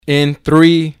In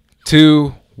 3,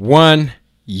 2, 1,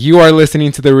 you are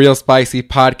listening to the Real Spicy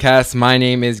Podcast. My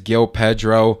name is Gil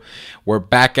Pedro. We're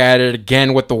back at it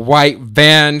again with the white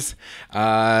vans.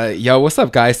 What's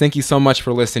up, guys? Thank you so much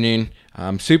for listening.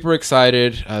 I'm super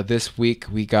excited. This week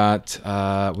we got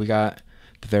the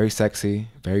very sexy,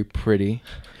 very pretty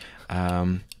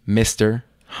Mr.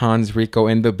 Hans Rico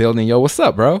in the building. Yo, what's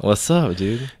up, bro? What's up,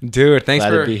 dude? Dude, thanks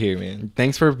Glad for to be here, man.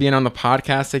 Thanks for being on the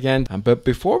podcast again. But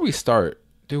before we start,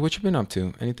 dude, what you been up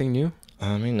to? Anything new?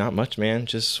 I mean, not much, man.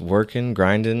 Just working,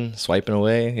 grinding, swiping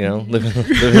away. You know, living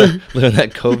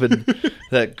that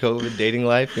COVID dating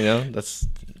life. You know, that's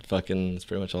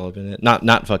pretty much all I've been in.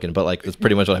 Not fucking, but like that's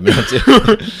pretty much what I've been up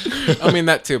to. I mean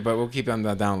that too, but we'll keep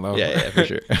that down low. Yeah, for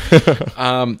sure.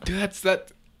 Dude,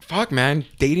 fuck, man.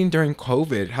 Dating during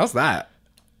COVID. How's that?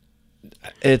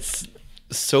 It's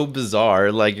so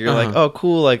bizarre. Like you're like, oh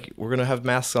cool, like we're gonna have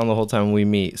masks on the whole time we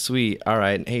meet. Sweet. All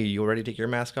right. Hey, you ready to take your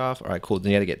mask off? All right, cool.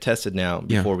 Then you had to get tested now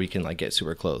before we can like get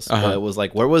super close. But it was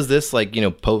like, where was this like, you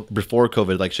know, before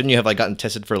COVID? Like, shouldn't you have like gotten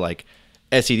tested for like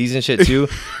STDs and shit too?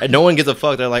 And no one gives a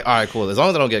fuck. They're like, all right, cool. As long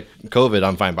as I don't get COVID,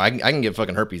 I'm fine. But I can get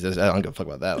fucking herpes. I don't give a fuck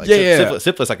about that. Like,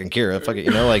 syphilis I can cure. Fuck it,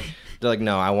 you know. Like they're like,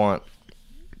 no, I want.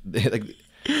 Like,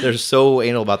 they're so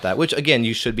anal about that. Which again,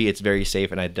 you should be. It's very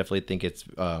safe, and I definitely think it's.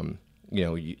 You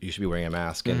know, you should be wearing a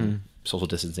mask and social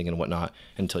distancing and whatnot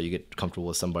until you get comfortable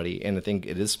with somebody. And I think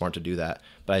it is smart to do that.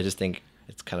 But I just think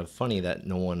it's kind of funny that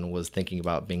no one was thinking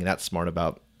about being that smart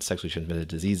about sexually transmitted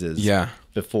diseases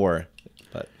before.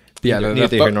 But yeah,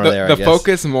 the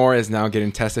focus more is now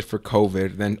getting tested for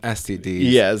COVID than STDs.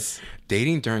 Yes.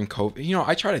 Dating during COVID. You know,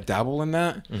 I try to dabble in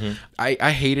that.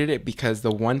 I hated it because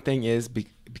the one thing is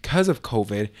because of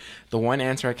COVID, the one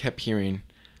answer I kept hearing,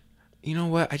 you know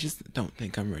what? I just don't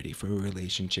think I'm ready for a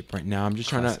relationship right now. I'm just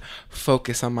trying to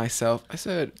focus on myself. I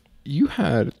said, you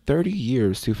had 30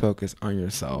 years to focus on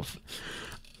yourself.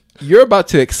 You're about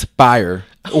to expire.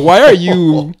 Why are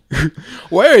you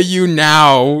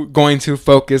now going to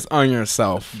focus on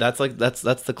yourself? That's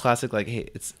the classic like, hey,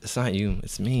 it's not you,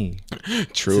 it's me.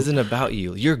 True. This isn't about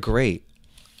you. You're great.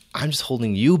 I'm just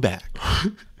holding you back.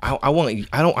 I want you.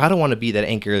 I don't want to be that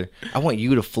anchor. I want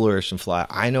you to flourish and fly.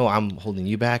 I know I'm holding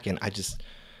you back, and I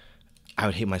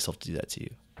would hate myself to do that to you.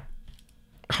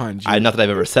 Not that I've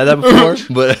ever said that before,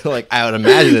 but like I would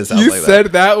imagine it sounds like that. You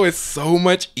said that with so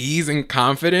much ease and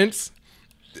confidence.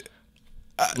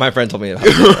 My friend told me about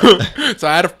that. So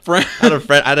I had a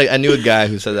friend. I knew a guy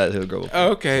who said that to a girl before.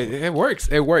 Okay, it works.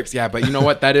 Yeah, but you know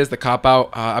what? That is the cop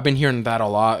out. I've been hearing that a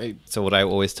lot. So not what I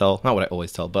always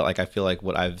tell, but like I feel like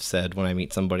what I've said when I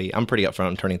meet somebody, I'm pretty upfront.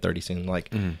 I'm turning 30 soon.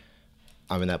 Like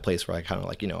I'm in that place where I kind of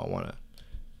like, you know, I want to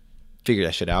figure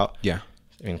that shit out. Yeah.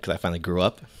 I mean, because I finally grew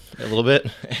up a little bit,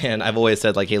 and I've always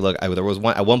said like, hey, look, there was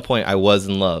at one point I was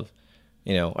in love.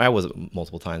 You know, I was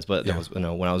multiple times, but there was, you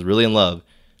know, when I was really in love.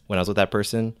 When I was with that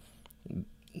person,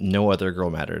 no other girl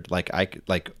mattered.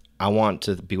 I want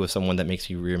to be with someone that makes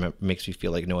me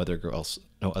feel like no other girl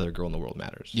in the world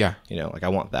matters. Yeah. You know, like I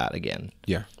want that again.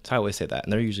 Yeah. So I always say that.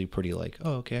 And they're usually pretty like,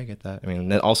 oh, okay, I get that. I mean,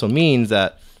 that also means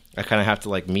that I kind of have to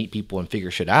like meet people and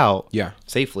figure shit out. Yeah.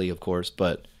 Safely, of course.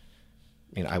 But,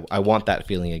 you know, I want that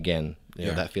feeling again. You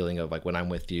know, that feeling of like when I'm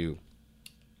with you,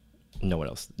 no one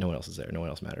else is there. No one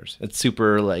else matters. It's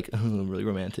super like really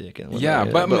romantic and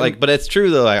but it's true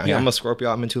though. Like, I'm a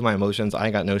Scorpio. I'm into my emotions. I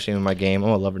ain't got no shame in my game.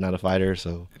 I'm a lover, not a fighter.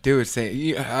 So, dude,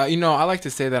 you know, I like to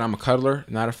say that I'm a cuddler,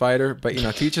 not a fighter. But you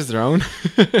know, to each his their own.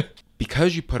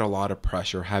 Because you put a lot of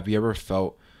pressure. Have you ever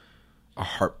felt a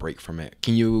heartbreak from it?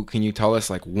 Can you tell us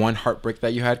like one heartbreak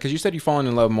that you had? Because you said you've fallen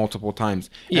in love multiple times,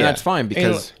 and that's fine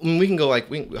because we can go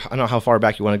like I don't know how far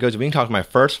back you want to go. So we can talk my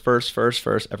first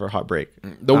ever heartbrbreak.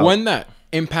 The one that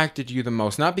impacted you the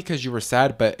most, not because you were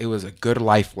sad, but it was a good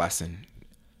life lesson.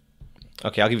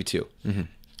 Okay, I'll give you two. This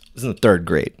is in the third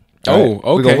grade. Oh,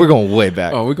 okay. We're going way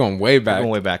back. Oh, we're going way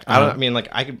back. I mean,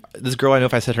 like this girl. I know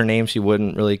if I said her name, she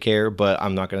wouldn't really care, but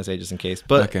I'm not gonna say it just in case.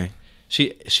 But okay.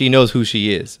 She knows who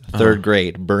she is. Third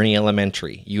grade, Bernie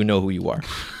Elementary. You know who you are.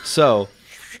 So,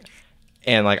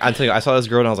 and like I tell you, I saw this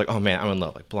girl and I was like, oh man, I'm in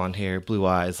love. Like blonde hair, blue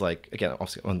eyes. Like again,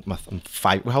 I'm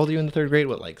 5. How old are you in the third grade?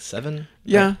 What, like 7?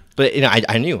 Yeah. But you know,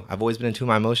 I knew. I've always been into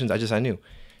my emotions. I knew.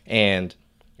 And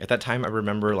at that time, I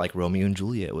remember like Romeo and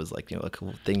Juliet was like, you know, a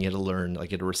cool thing you had to learn.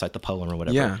 Like you had to recite the poem or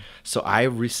whatever. Yeah. So I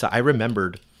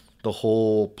remembered the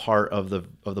whole part of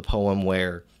the poem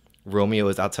where Romeo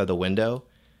is outside the window.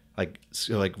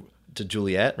 Like to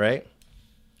Juliet, right?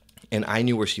 And I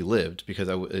knew where she lived because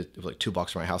it was like 2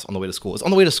 blocks from my house on the way to school. It's on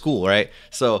the way to school, right?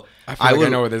 So I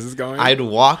know where this is going. I'd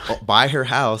walk by her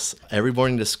house every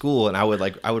morning to school, and I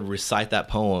would recite that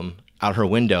poem out her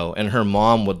window, and her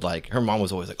mom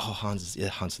was always like, oh, Hans is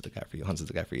the guy for you. Hans is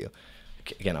the guy for you.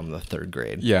 Again, I'm in the 3rd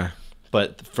grade. Yeah.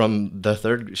 But from the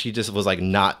 3rd, she just was like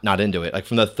not into it. Like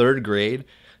from the 3rd grade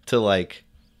to like,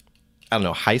 I don't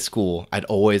know, high school, I'd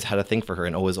always had a thing for her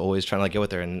and always trying to like get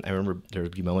with her. And I remember there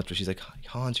would be moments where she's like,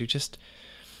 Hans, you're just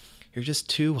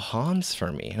too Hans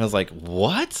for me. And I was like,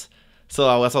 what? So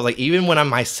I was like, even when I'm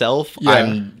myself,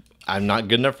 I'm not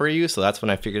good enough for you. So that's when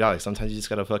I figured out, like, sometimes you just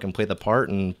gotta fucking play the part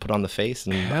and put on the face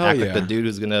and act like the dude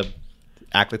who's gonna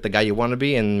act like the guy you want to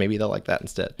be, and maybe they'll like that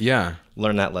instead. Yeah,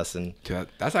 learn that lesson. Dude,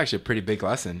 that's actually a pretty big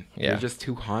lesson. Yeah, you're just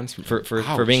too Hans for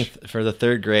being for the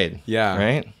 3rd grade. Yeah,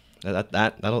 right.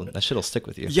 That shit'll stick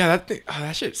with you. Yeah,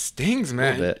 that shit stings,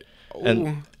 man. A little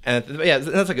bit. And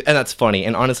that's funny.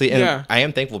 And honestly, I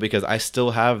am thankful because I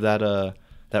still have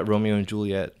that Romeo and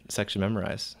Juliet section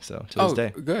memorized. So to this day,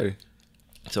 good.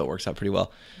 So it works out pretty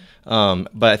well.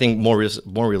 But I think more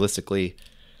realistically,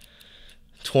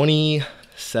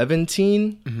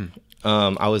 2017,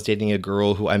 I was dating a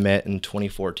girl who I met in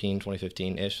 2014,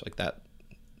 2015-ish, like that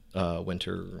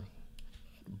winter,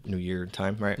 New Year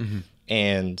time, right? Mm-hmm.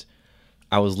 And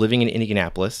I was living in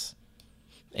Indianapolis,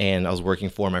 and I was working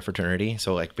for my fraternity.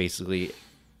 So like basically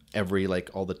every like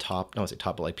all the top, not say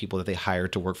top, but like people that they hire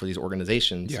to work for these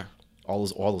organizations. Yeah. All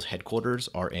those headquarters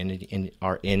are in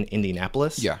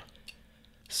Indianapolis. Yeah.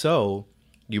 So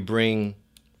you bring,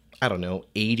 I don't know,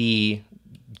 80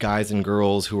 guys and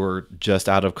girls who are just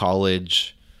out of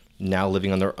college, now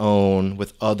living on their own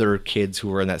with other kids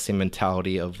who are in that same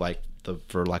mentality of like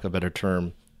for lack of a better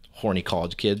term, horny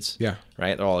college kids. Yeah.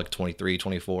 Right? They're all like 23,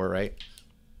 24, right?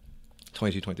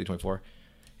 22, 23, 24.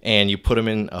 And you put them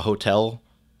in a hotel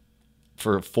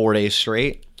for 4 days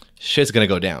straight. Shit's gonna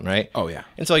go down, right? Oh yeah.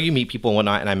 And so like, you meet people and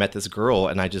whatnot, and I met this girl,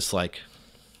 and I just like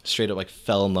straight up like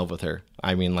fell in love with her.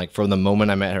 I mean, like from the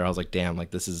moment I met her, I was like, damn, like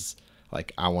this is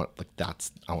like I want to talk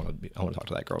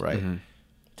to that girl, right? Mm-hmm.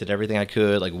 Did everything I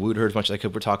could, like wooed her as much as I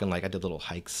could. We're talking like I did little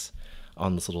hikes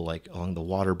on this little like along the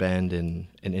water bend in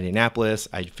Indianapolis.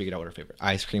 I figured out what her favorite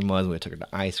ice cream was. We took her to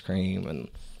ice cream and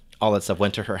all that stuff.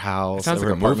 Went to her house. Sounds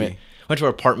like a movie. Went to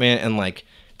her apartment and like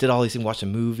did all these things, watched a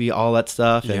movie, all that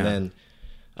stuff, and then.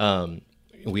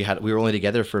 We were only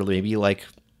together for maybe like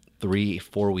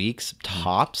 3-4 weeks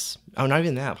tops. Oh, not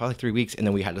even that, probably like 3 weeks. And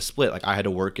then we had to split. Like I had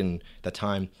to work in that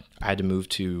time. I had to move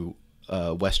to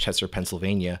Westchester,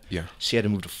 Pennsylvania. Yeah. She had to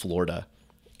move to Florida.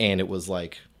 And it was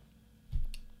like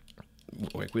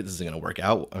this isn't going to work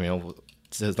out. I mean,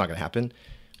 it's not going to happen.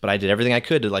 But I did everything I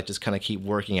could to like just kind of keep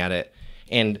working at it.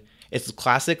 And it's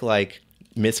classic like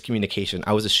miscommunication.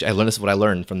 I learned this is what I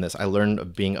learned from this. I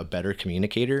learned being a better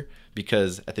communicator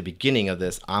because at the beginning of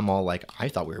this, I'm all like, I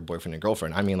thought we were boyfriend and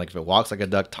girlfriend. I mean, like if it walks like a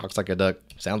duck, talks like a duck,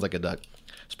 sounds like a duck,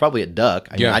 it's probably a duck.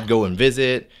 I mean, I'd go and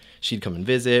visit. She'd come and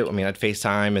visit. I mean, I'd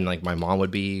FaceTime, and like my mom would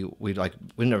be. We would like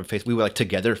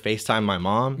together FaceTime my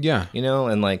mom. Yeah, you know,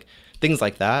 and like things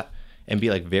like that, and be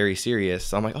like very serious.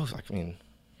 So I'm like, oh, I mean,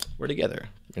 we're together,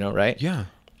 you know, right? Yeah.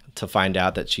 To find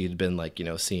out that she'd been like, you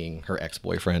know, seeing her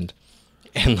ex-boyfriend.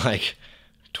 And like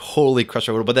totally crushed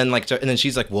her. But then like, and then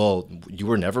she's like, well, you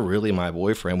were never really my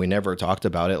boyfriend. We never talked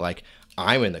about it. Like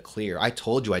I'm in the clear. I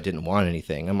told you I didn't want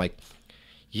anything. I'm like,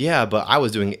 yeah, but I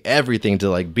was doing everything to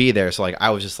like be there. So like,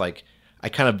 I was just like, I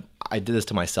did this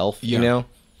to myself, you know?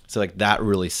 So like that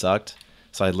really sucked.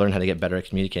 So I learned how to get better at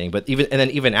communicating. But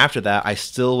even after that, I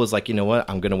still was like, you know what?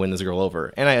 I'm going to win this girl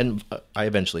over. And I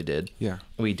eventually did. Yeah.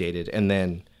 We dated. And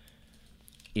then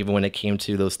even when it came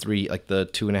to those the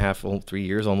 2.5, 3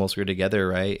 years almost we were together,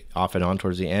 right? Off and on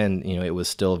towards the end, you know, it was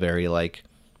still very like,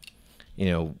 you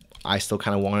know, I still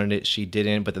kind of wanted it. She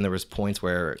didn't, but then there was points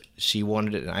where she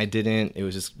wanted it and I didn't. It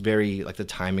was just very like the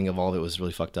timing of all of it was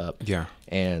really fucked up. Yeah.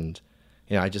 And,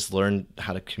 you know, I just learned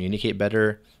how to communicate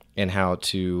better and how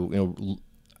to, you know,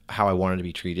 how I wanted to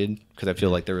be treated. Cause I feel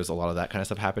like there was a lot of that kind of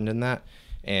stuff happened in that.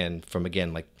 And from,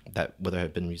 again, like that, whether it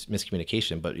had been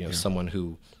miscommunication, but, you know, someone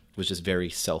who was just very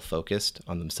self-focused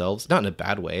on themselves, not in a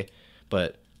bad way,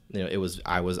 but you know,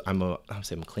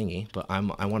 I'm clingy, but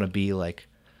I want to be like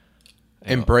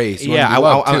embrace.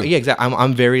 Yeah, exactly.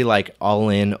 I'm very like all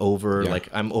in over, like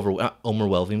I'm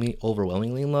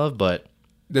overwhelmingly in love, but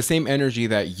the same energy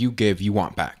that you give, you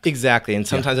want back. Exactly. And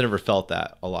sometimes I never felt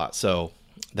that a lot. So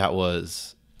that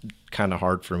was kind of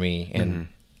hard for me. And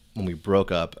when we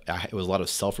broke up, it was a lot of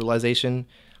self-realization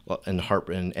and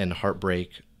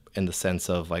heartbreak, in the sense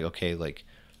of like, okay, like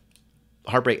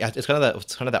heartbreak. It's kind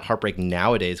of that heartbreak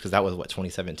nowadays, because that was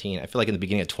 2017. I feel like in the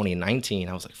beginning of 2019,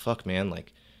 I was like, fuck, man,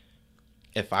 like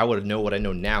if I would have known what I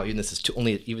know now, even though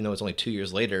it's only 2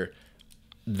 years later,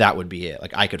 that would be it.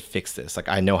 Like I could fix this. Like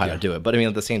I know how to do it. But I mean,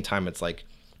 at the same time, it's like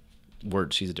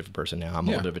she's a different person now. I'm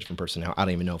a little bit of a different person now. I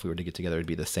don't even know if we were to get together, it'd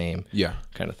be the same. Yeah.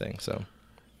 Kind of thing. So,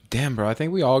 damn, bro. I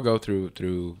think we all go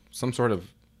through some sort of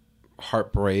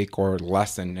heartbreak or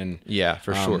lesson, and yeah,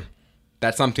 for sure.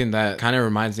 That's something that kind of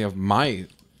reminds me of I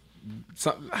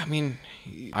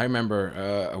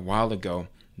remember a while ago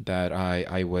that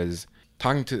I was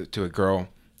talking to a girl,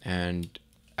 and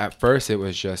at first it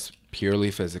was just purely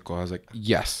physical. I was like,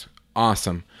 yes,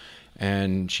 awesome.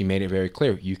 And she made it very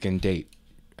clear, you can date.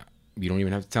 You don't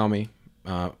even have to tell me.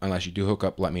 Unless you do hook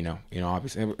up, let me know.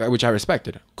 Obviously, which I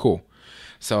respected. Cool.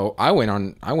 So I went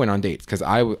on dates because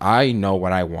I know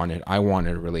what I wanted. I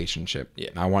wanted a relationship. Yeah.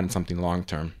 I wanted something long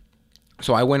term.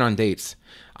 So I went on dates.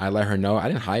 I let her know. I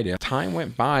didn't hide it. Time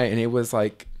went by, and it was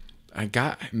like I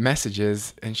got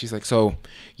messages, and she's like, "So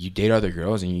you date other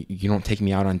girls, and you don't take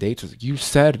me out on dates?" I was like, "You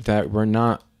said that we're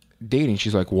not dating."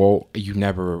 She's like, "Well, you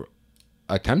never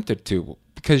attempted to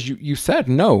because you said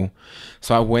no."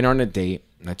 So I went on a date.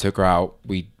 I took her out.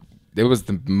 It was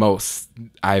the most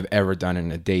I've ever done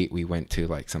in a date. We went to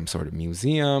like some sort of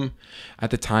museum.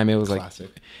 At the time, it was classic.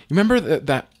 Like, you remember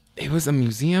that it was a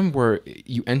museum where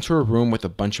you enter a room with a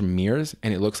bunch of mirrors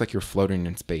and it looks like you're floating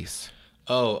in space.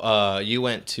 Oh, you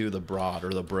went to the Broad or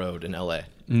the Broad in LA.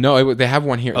 No, they have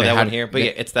one here. Oh, they have one here? But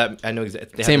yeah, it's that, I know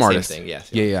exactly. Same artist. Same thing, yes.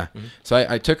 Yeah. Mm-hmm. So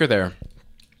I took her there,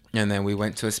 and then we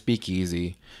went to a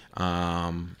speakeasy.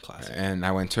 Classic. And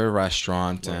I went to a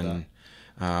restaurant, so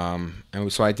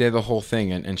I did the whole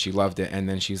thing, and she loved it. And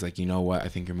then she's like, "You know what? I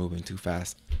think you're moving too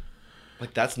fast."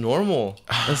 Like, that's normal.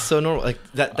 That's so normal. Like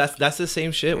that's the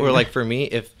same shit where, like, for me,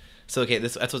 that's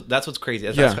what's crazy.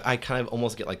 I kind of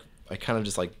almost get like, I kind of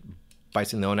just like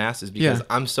biting the own ass, is because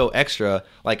I'm so extra.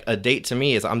 Like, a date to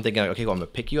me is, I'm thinking like, okay, well, I'm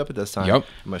gonna pick you up at this time. Yep.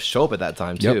 I'm gonna show up at that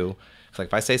time too. It's like,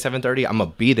 if I say 7:30, I'm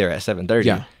gonna be there at 7:30.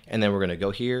 Yeah. And then we're gonna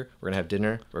go here. We're gonna have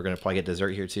dinner. We're gonna probably get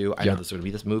dessert here too. I know this is gonna be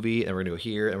this movie, and we're gonna go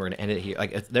here, and we're gonna end it here.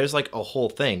 Like, there's like a whole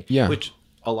thing. Yeah. Which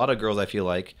a lot of girls, I feel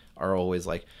like, are always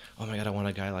like, "Oh my god, I want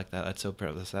a guy like that. That's so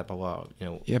proud of this, that, blah blah."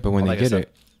 Yeah, but when they get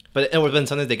it. But then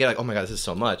sometimes they get like, "Oh my god, this is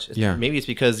so much." Yeah. Maybe it's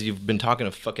because you've been talking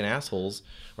to fucking assholes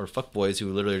or fuckboys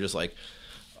who literally are just like,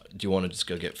 "Do you want to just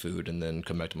go get food and then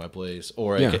come back to my place?"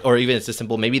 Or even it's just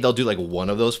simple. Maybe they'll do like one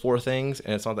of those 4 things,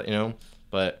 and it's not that,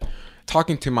 but.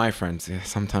 Talking to my friends,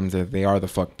 sometimes they are the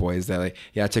fuck boys that like,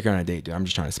 I took her on a date, dude. I'm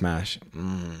just trying to smash.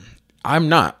 I'm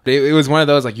not. It was one of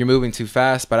those like, you're moving too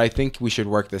fast, but I think we should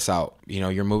work this out.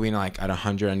 You're moving like at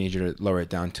 100. I need you to lower it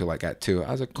down to like at 2.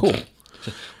 I was like, cool.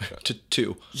 To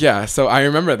 2. Yeah. So I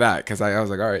remember that because I was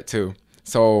like, all right, 2.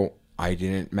 So I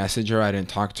didn't message her. I didn't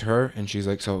talk to her, and she's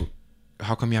like, so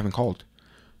how come you haven't called?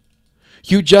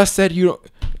 You just said you don't.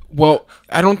 Well,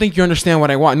 I don't think you understand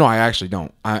what I want. No, I actually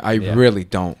don't. I really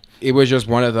don't. It was just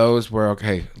one of those where,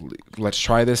 okay, let's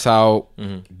try this out,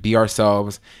 be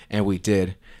ourselves, and we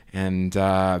did. And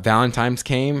Valentine's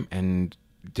came, and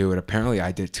dude, apparently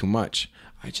I did too much.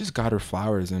 I just got her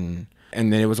flowers, and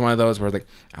then it was one of those where like,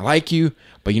 I like you,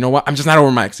 but you know what? I'm just not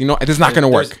over my ex. This is not gonna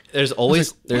work. There's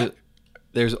always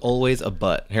there's always a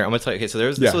but. Here, I'm gonna tell you. Okay, so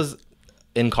this was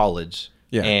in college,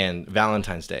 and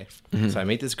Valentine's Day. So I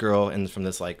meet this girl, and from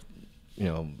this like,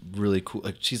 really cool.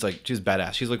 Like, she was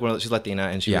badass. She's like she's Latina,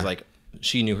 and she was like,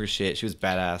 she knew her shit. She was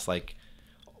badass. Like,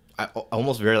 I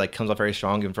almost very like comes off very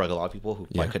strong, even for like a lot of people who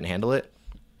like couldn't handle it.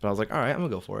 But I was like, all right, I'm gonna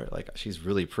go for it. Like, she's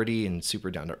really pretty and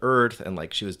super down to earth, and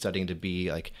like she was studying to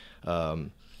be like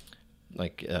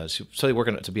she started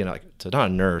working to be not a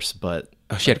nurse, but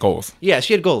she had goals. Yeah,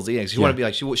 she had goals. Yeah, she wanted to be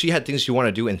like she had things she wanted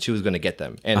to do, and she was gonna get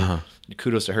them. And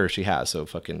kudos to her, she has. So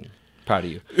fucking proud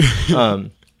of you.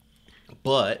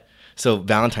 But so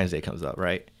Valentine's Day comes up,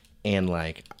 right? And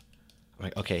like, I'm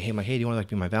like, okay, hey, do you want to like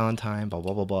be my Valentine? Blah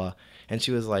blah blah blah. And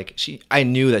she was like, I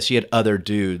knew that she had other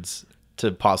dudes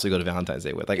to possibly go to Valentine's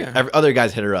Day with. Like, other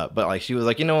guys hit her up, but like she was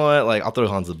like, you know what? Like, I'll throw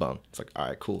Hans the bone. It's like, all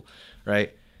right, cool,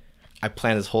 right? I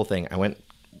planned this whole thing.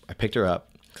 I picked her up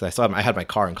because I had my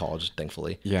car in college,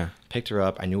 thankfully. Yeah. Picked her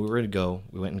up. I knew we were gonna go.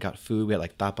 We went and got food. We had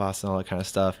like tapas and all that kind of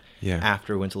stuff. Yeah.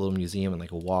 After, we went to a little museum and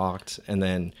like walked, and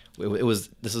then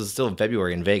this was still in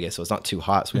February in Vegas, so it's not too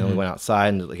hot. So we only went outside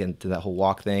and like did that whole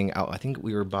walk thing. I think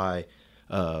we were by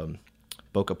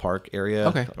Boca Park area.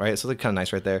 Okay. Right. So it's kind of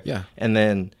nice right there. Yeah. And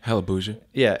then hella bougie.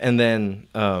 Yeah. And then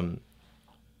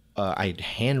I'd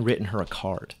handwritten her a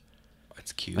card.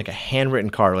 That's cute. Like a handwritten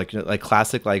card, like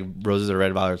classic, like roses are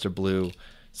red, violets are blue,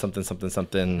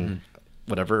 something,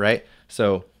 whatever, right?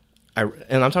 So,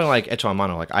 and I'm talking like hecho a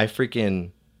mano. Like, I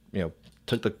freaking,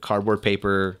 took the cardboard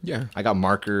paper. Yeah. I got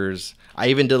markers. I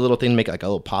even did a little thing to make it like a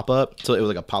little pop up. So it was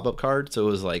like a pop up card. So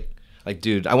it was like,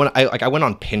 dude, I went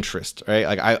on Pinterest, right?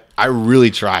 Like, I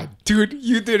really tried. Dude,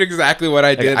 you did exactly what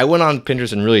I did. I went on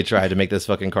Pinterest and really tried to make this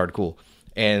fucking card cool.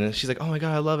 And she's like, oh my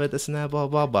God, I love it. This and that, blah,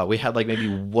 blah, blah. We had like maybe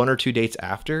 1 or 2 dates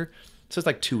after. So it's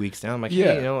like 2 weeks now. I'm like,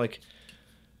 hey,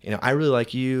 I really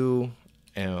like you.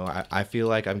 I feel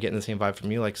like I'm getting the same vibe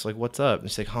from you. Like, so like, what's up? And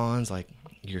she's like, Hans, like,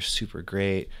 you're super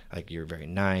great. Like, you're very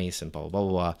nice and blah, blah, blah,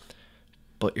 blah.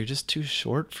 But you're just too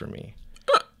short for me.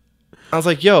 I was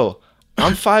like, yo,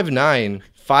 I'm 5'9",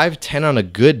 5'10" on a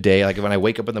good day. Like when I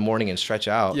wake up in the morning and stretch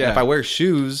out. Yeah. And if I wear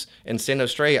shoes and stand up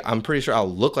straight, I'm pretty sure I'll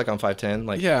look like I'm 5'10".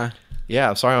 Like, yeah,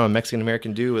 I'm sorry, I'm a Mexican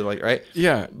American dude with like, right?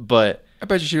 Yeah. But I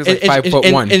bet you she was like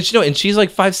 5'1". And she's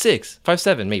like 5'6",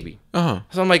 5'7", maybe. Uh-huh.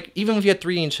 So I'm like, even if you had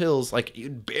 3-inch heels, like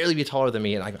you'd barely be taller than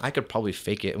me, and I could probably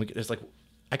fake it. And it's like,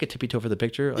 I could tippy toe for the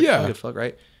picture. Like, yeah. Good fuck,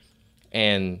 right?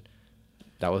 And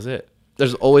that was it.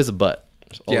 There's always a but.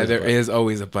 There is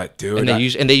always a but, dude.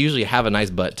 And they usually have a nice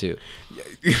butt too.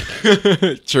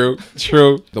 True.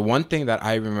 The one thing that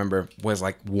I remember was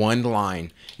like one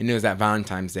line, and it was at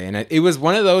Valentine's Day, and it was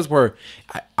one of those where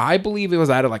I believe it was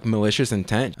out of like malicious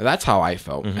intent. That's how I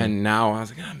felt. Mm-hmm. And now I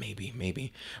was like,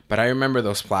 maybe. But I remember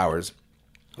those flowers.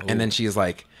 Ooh. And then she's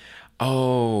like,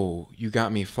 oh, you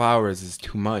got me flowers. It's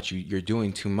too much. You're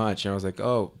doing too much. And I was like,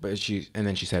 oh, and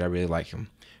then she said, I really like him.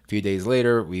 A few days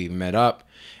later, we met up,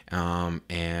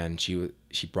 and she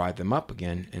brought them up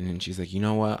again, and then she's like, you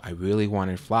know what? I really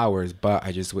wanted flowers, but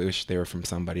I just wish they were from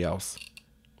somebody else.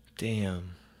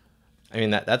 Damn. I mean,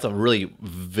 that's a really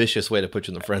vicious way to put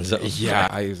you in the friend zone. Yeah,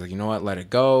 I was like, you know what? Let it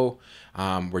go.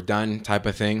 We're done, type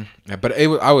of thing. But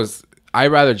I'd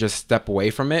rather just step away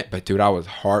from it. But dude, I was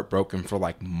heartbroken for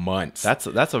like months.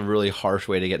 That's a really harsh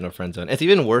way to get in a friend zone. It's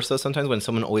even worse though sometimes when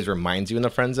someone always reminds you in the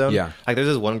friend zone. Yeah. Like there's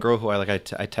this one girl who I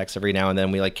text every now and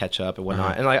then. We like catch up and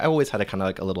whatnot. Uh-huh. And like I always had a kind of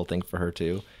like a little thing for her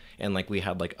too. And like we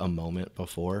had like a moment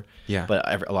before. Yeah.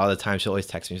 But a lot of the time she'll always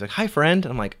text me. She's like, "Hi, friend."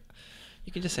 And I'm like,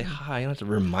 you can just say hi. You don't have to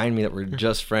remind me that we're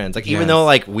just friends. Like even though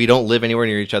like we don't live anywhere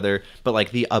near each other, but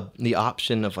like the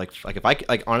option of like if I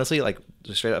like honestly like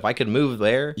just straight up, if I could move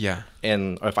there, or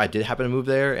if I did happen to move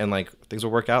there and like things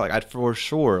would work out, like I'd for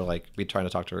sure like be trying to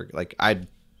talk to her. Like I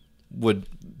would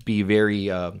be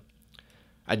very,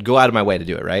 I'd go out of my way to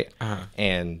do it, right? Uh-huh.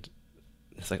 And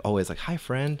it's like always like, "Hi,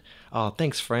 friend." "Oh,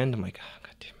 thanks, friend." I'm like, oh,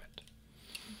 God damn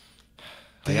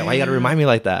it. Why you gotta remind me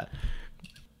like that?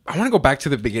 I want to go back to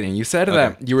the beginning. You said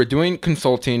that you were doing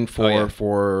consulting for your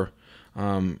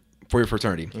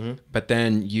fraternity, mm-hmm. but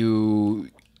then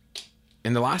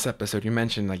in the last episode you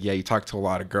mentioned like you talked to a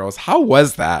lot of girls. How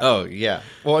was that? Oh yeah.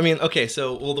 Well, I mean, okay,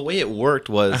 so the way it worked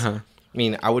was, I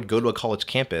mean, I would go to a college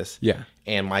campus. Yeah.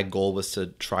 And my goal was to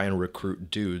try and recruit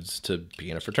dudes to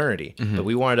be in a fraternity. Mm-hmm. But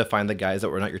we wanted to find the guys that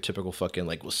were not your typical fucking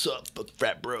like, "What's up,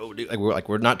 frat bro?" Dude.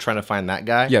 We're not trying to find that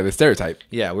guy. Yeah, the stereotype.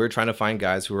 Yeah, we were trying to find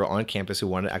guys who were on campus who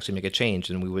wanted to actually make a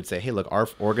change. And we would say, "Hey, look, our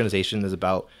organization is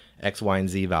about X, Y, and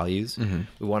Z values. Mm-hmm.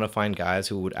 We want to find guys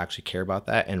who would actually care about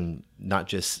that and not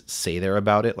just say they're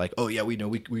about it. Like, oh yeah, we know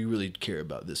we really care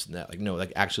about this and that. Like, no,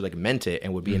 like actually like meant it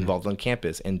and would be involved on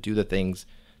campus and do the things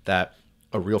that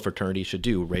a real fraternity should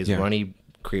do: raise money,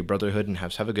 create brotherhood, and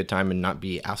have a good time and not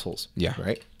be assholes." Yeah.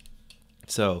 Right.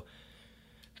 So,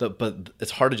 but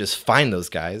it's hard to just find those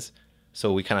guys.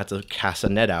 So we kind of have to cast a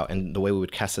net out. And the way we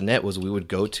would cast a net was we would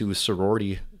go to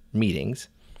sorority meetings,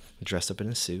 dressed up in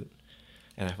a suit,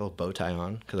 and I have a bow tie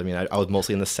on because I mean I was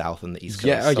mostly in the South and the East Coast.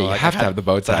 Yeah, so you have to have the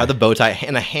bow tie. So I had the bow tie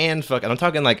and a hand fuck. And I'm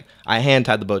talking like I hand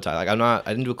tied the bow tie. Like I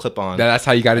didn't do a clip on. That's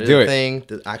how you got to do it. Thing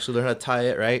to actually learn how to tie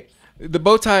it right. The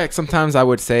bow tie, sometimes I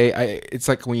would say, it's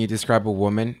like when you describe a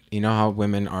woman, you know how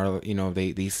women are, you know,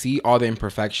 they see all the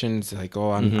imperfections, like,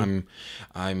 oh, I'm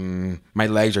my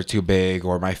legs are too big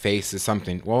or my face is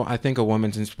something. Well, I think a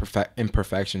woman's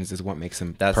imperfections is what makes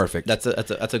them perfect. That's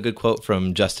a good quote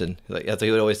from Justin. Like, that's what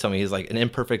he would always tell me. He's like, an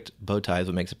imperfect bow tie is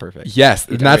what makes it perfect. Yes,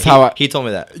 and that's how he told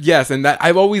me that. Yes, and that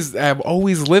I've always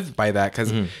lived by that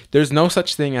because there's no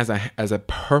such thing as a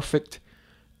perfect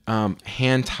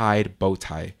hand-tied bow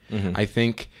tie. Mm-hmm. I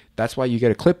think that's why you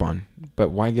get a clip-on.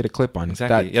 But why get a clip-on?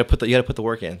 Exactly. You gotta put the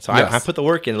work in. So yes. I put the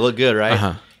work in. It looked good, right?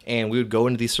 Uh-huh. And we would go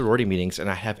into these sorority meetings, and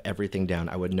I have everything down.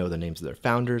 I would know the names of their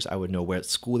founders. I would know what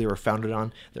school they were founded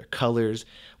on, their colors,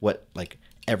 what like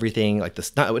everything, like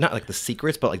the not like the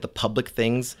secrets, but like the public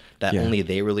things that only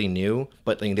they really knew.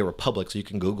 But like, they were public, so you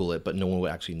can Google it, but no one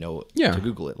would actually know to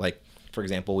Google it. Like, for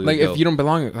example, we would if you don't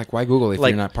belong, like why Google if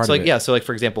you're not part of it? Yeah, so like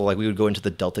for example, like we would go into the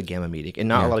Delta Gamma meeting, and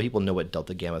not a lot of people know what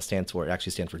Delta Gamma stands for. It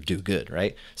actually stands for do good,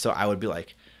 right? So I would be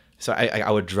like, I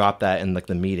would drop that in like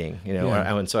the meeting, you know,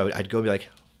 I'd go and be like,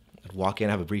 I'd walk in,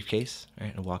 have a briefcase,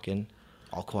 right? I'd walk in,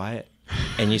 all quiet.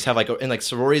 And you just have like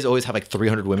sororities always have like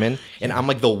 300 women, and I'm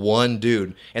like the one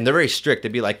dude, and they're very strict.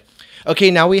 They'd be like,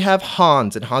 okay, now we have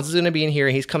Hans, and Hans is going to be in here,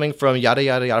 and he's coming from yada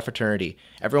yada yada fraternity.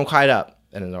 Everyone quiet up,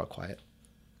 and then they're all quiet.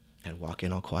 I'd walk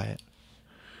in all quiet,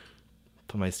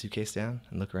 put my suitcase down,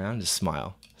 and look around, and just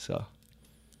smile. So,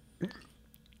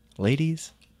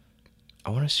 ladies, I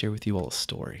want to share with you all a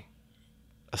story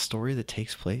that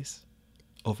takes place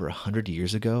over 100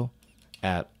 years ago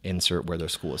at insert where their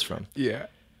school is from. Yeah.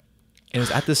 And it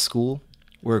was at this school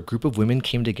where a group of women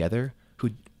came together who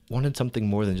wanted something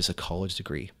more than just a college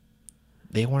degree.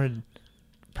 They wanted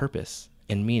purpose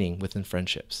and meaning within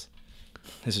friendships.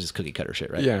 This is just cookie cutter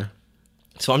shit, right? Yeah.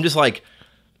 So I'm just like,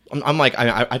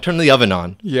 I turn the oven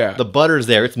on. Yeah. The butter's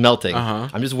there. It's melting. Uh-huh.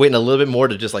 I'm just waiting a little bit more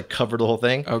to just like cover the whole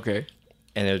thing. Okay.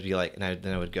 And it would be like,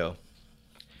 then I would go,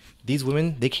 these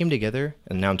women, they came together,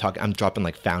 and now I'm dropping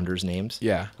like founders' names.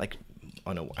 Yeah. Like,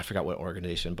 oh no, I forgot what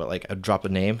organization, but like I'd drop a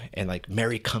name, and like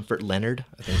Mary Comfort Leonard,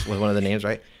 I think was one of the names,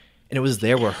 right? And it was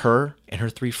there where her and her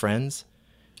 3 friends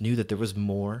knew that there was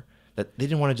more, that they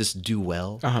didn't want to just do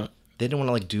well. Uh-huh. They didn't want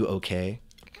to like do okay.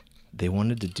 They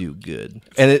wanted to do good.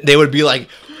 And they would be like,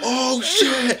 oh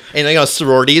shit. And you know,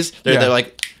 sororities, they're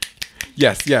like,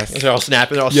 yes. they're all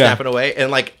snapping away.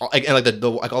 And like all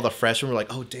the freshmen were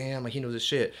like, oh damn, like he knows his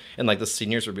shit. And like the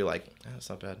seniors would be like, that's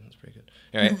not bad. That's pretty good.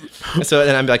 All right. And so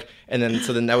then I'm like,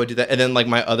 so then I would do that. And then like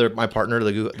my partner,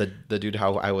 the dude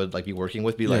how I would like be working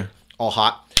with, be like all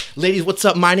hot. Ladies, what's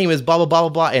up? My name is blah, blah, blah, blah,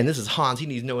 blah. And this is Hans. He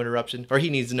needs no introduction.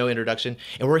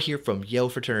 And we're here from Yale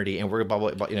fraternity. And we're blah,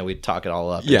 blah, blah. You know, we'd talk it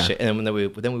all up. Yeah. And shit. And then we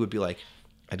would be like,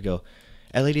 I'd go,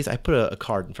 hey, ladies, I put a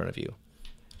card in front of you.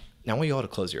 Now I want you all to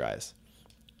close your eyes.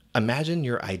 Imagine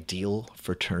your ideal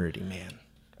fraternity man.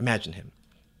 Imagine him.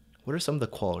 What are some of the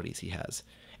qualities he has?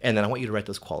 And then I want you to write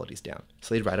those qualities down.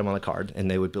 So they'd write them on the card.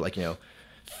 And they would be like, you know,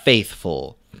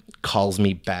 faithful, calls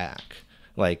me back.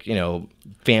 Like, you know,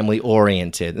 family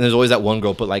oriented. And there's always that one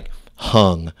girl put like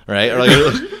hung, right? Or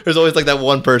like there's always like that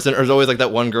one person, or there's always like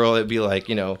that one girl that'd be like,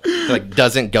 you know, like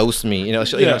doesn't ghost me, you know,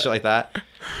 shit like that.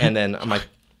 And then I'm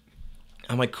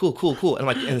like, cool. And I'm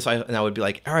like, and I would be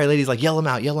like, all right, ladies, like yell them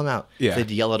out. Yeah. So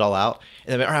they'd yell it all out.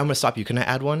 And then all right, I'm gonna stop you. Can I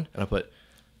add one? And I put,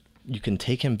 you can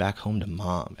take him back home to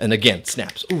mom. And again,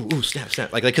 snaps. Ooh,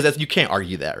 snap. Like, because you can't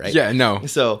argue that, right? Yeah, no.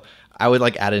 So I would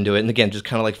like add into it, and again, just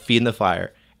kind of like feeding the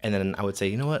fire. And then I would say,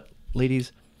 you know what,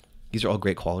 ladies, these are all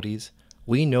great qualities.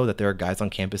 We know that there are guys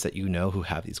on campus that you know who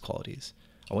have these qualities.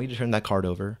 I want you to turn that card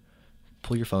over,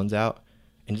 pull your phones out,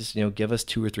 and just, you know, give us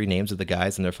 2 or 3 names of the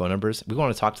guys and their phone numbers. We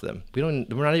want to talk to them. We're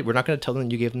not going to tell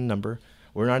them you gave them the number.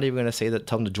 We're not even going to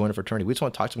tell them to join a fraternity. We just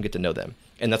want to talk to them, get to know them.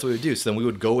 And that's what we would do. So then we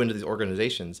would go into these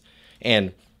organizations,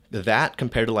 and that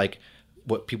compared to like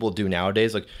what people do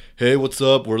nowadays, like, hey, what's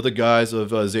up? We're the guys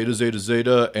of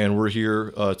Zeta, and we're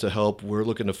here to help. We're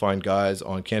looking to find guys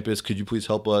on campus. Could you please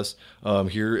help us?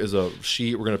 Here is a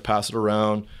sheet. We're going to pass it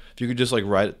around. If you could just like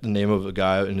write the name of a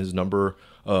guy and his number,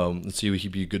 let's see if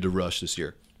he'd be good to rush this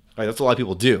year. Right, that's what a lot of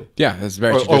people do. Yeah, that's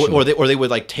very traditional. Or they would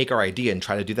like take our idea and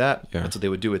try to do that. Yeah. That's what they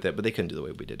would do with it, but they couldn't do the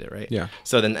way we did it, right? Yeah.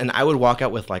 So then, and I would walk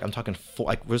out with like, I'm talking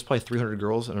there's probably 300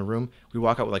 girls in a room. We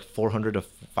walk out with like 400 to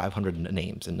 500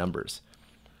 names and numbers.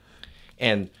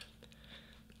 And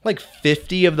like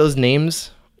 50 of those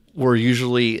names were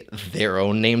usually their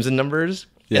own names and numbers.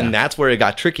 Yeah. And that's where it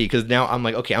got tricky, because now I'm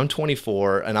like, okay, I'm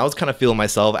 24, and I was kind of feeling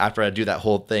myself after I do that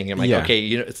whole thing. I'm like, okay,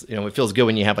 it feels good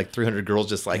when you have like 300 girls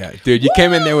just like, dude, you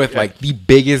came in there with like the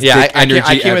biggest dick energy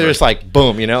I came in there just like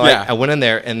boom, you know, yeah. I went in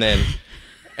there, and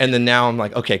then now I'm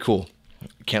like, okay, cool,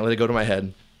 can't let it go to my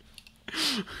head.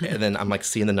 And then I'm like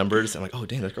seeing the numbers. I'm like, oh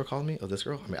damn, this girl called me. Oh, this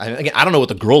girl. Again, I don't know what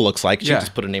the girl looks like. She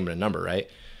just put a name and a number, right?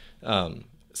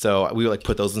 So we would like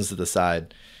put those ones to the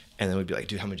side. And then we'd be like,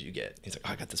 dude, how much did you get? He's like,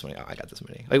 oh, I got this many. Oh, I got this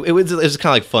many. Like it was just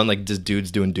kind of like fun, like just dudes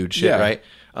doing dude shit, right?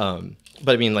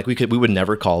 But I mean, like we would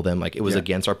never call them. Like it was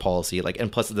against our policy. Like,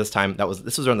 and plus at this time,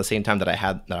 this was around the same time that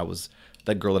I was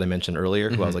that girl that I mentioned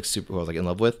earlier, who I was like in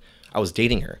love with. I was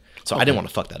dating her, so I didn't want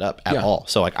to fuck that up at all.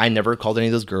 So like I never called any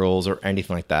of those girls or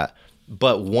anything like that.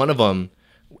 But one of them,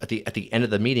 at the end of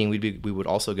the meeting, we would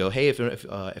also go, hey, if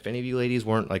any of you ladies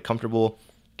weren't like comfortable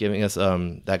giving us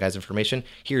that guy's information,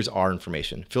 here's our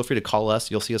information. Feel free to call us.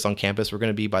 You'll see us on campus. We're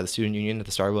going to be by the student union at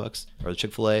the Starbucks or the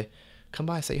Chick-fil-A. Come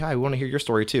by, say hi. We want to hear your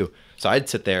story too. So I'd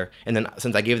sit there, and then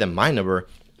since I gave them my number,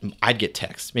 I'd get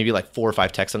texts, maybe like 4 or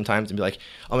 5 texts sometimes, and be like,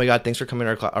 oh my God, thanks for coming.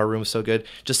 Our room is so good.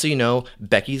 Just so you know,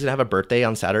 Becky's going to have a birthday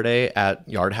on Saturday at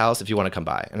Yard House if you want to come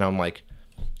by. And I'm like,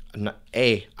 I'm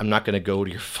not going to go to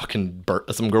your fucking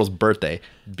some girl's birthday.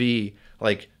 B,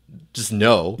 like, just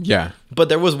no. Yeah. But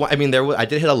there was one, I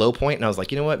did hit a low point, and I was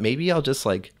like, you know what? Maybe I'll just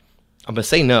like, I'm going to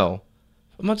say no.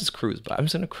 I'm not just cruise by. I'm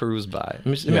just gonna cruise by.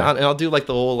 Yeah. And I'll do like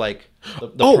the whole like.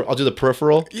 I'll do the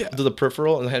peripheral. Yeah. I'll do the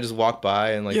peripheral, and then I just walk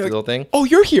by and like do the little thing. Oh,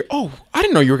 you're here. Oh, I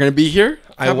didn't know you were gonna be here.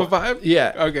 Have a vibe.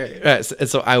 Yeah. Okay. And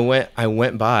so I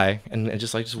went by and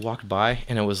just walked by,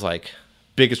 and it was like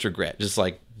biggest regret, just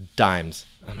like dimes.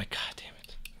 I'm like, God damn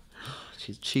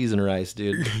it, cheese and rice,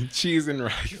 dude. Cheese and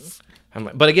rice. I'm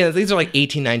like, but again, these are like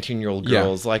 18, 19-year-old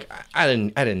girls. Yeah. Like I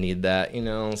didn't need that, you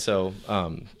know. So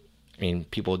I mean,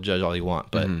 people judge all you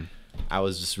want, but I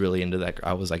was just really into that.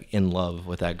 I was like in love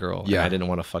with that girl. Yeah, and I didn't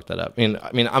want to fuck that up. I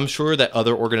mean, I'm sure that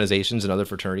other organizations and other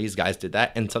fraternities, guys did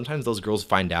that, and sometimes those girls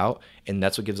find out, and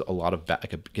that's what gives a lot of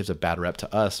gives a bad rep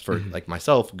to us for like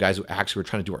myself, guys who actually were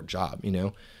trying to do our job, you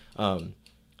know.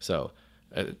 So.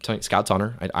 Scouts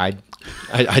honor. I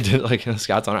did like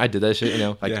Scouts honor. I did that shit, you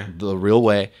know, like the real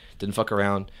way. Didn't fuck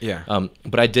around. Yeah.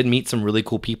 But I did meet some really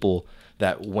cool people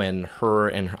that when her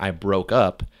and I broke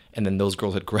up, and then those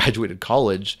girls had graduated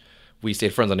college, we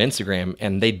stayed friends on Instagram,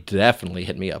 and they definitely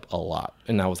hit me up a lot.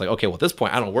 And I was like, okay, well at this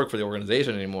point I don't work for the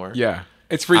organization anymore. Yeah.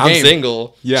 It's free I'm game.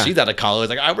 single. Yeah. She's out of college.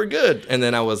 Like, we're good. And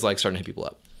then I was like starting to hit people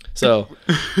up. So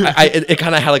it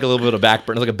kind of had like a little bit of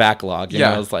backburn, like a backlog. You know?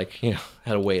 I was like, you know,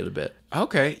 had to wait a bit.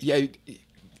 Okay. Yeah,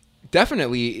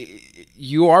 definitely.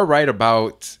 You are right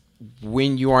about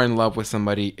when you are in love with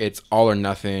somebody, it's all or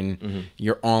nothing.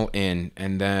 You're all in.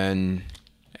 And then,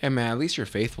 hey, man, at least you're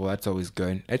faithful. That's always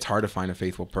good. It's hard to find a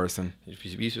faithful person. If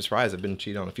you'd be surprised, I've been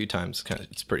cheated on a few times.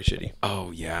 It's pretty shitty.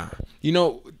 Oh, yeah. You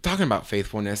know, talking about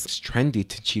faithfulness, it's trendy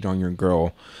to cheat on your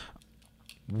girl.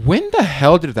 When the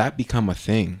hell did that become a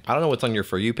thing? I don't know what's on your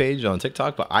For You page on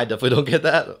TikTok, but I definitely don't get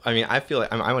that. I mean, I feel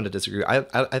like I want to disagree.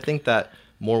 I think that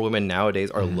more women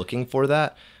nowadays are looking for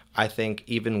that. I think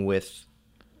even with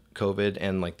COVID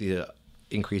and like the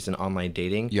increase in online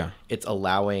dating, it's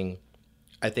allowing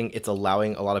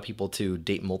a lot of people to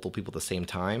date multiple people at the same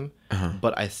time.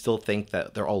 But I still think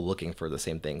that they're all looking for the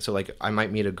same thing. So like I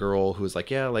might meet a girl who's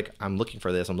like, yeah, like I'm looking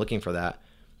for this, I'm looking for that.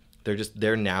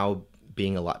 They're now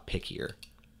being a lot pickier.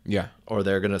 Yeah. Or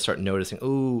they're going to start noticing,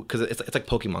 ooh, because it's like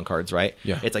Pokemon cards, right?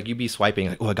 Yeah. It's like you'd be swiping,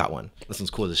 like, oh, I got one. This one's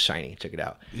cool. This is shiny. Check it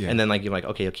out. Yeah. And then like you're like,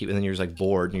 okay, I'll keep. And then you're just like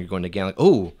bored and you're going again, like,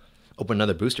 oh, open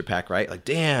another booster pack, right? Like,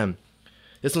 damn,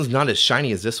 this one's not as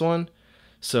shiny as this one.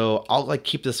 So I'll like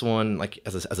keep this one like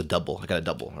as a double. I got a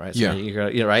double, right? So you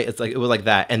know, right? It's like it was like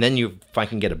that. And then you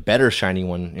can get a better shiny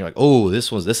one. You're like, oh,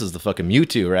 this is the fucking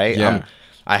Mewtwo, right? Yeah.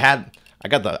 I had a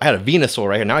Venusaur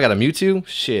right here. Now I got a Mewtwo.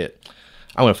 Shit.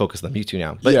 I want to focus on the Mewtwo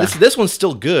now. But this one's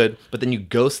still good, but then you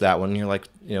ghost that one and you're like,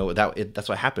 you know, that's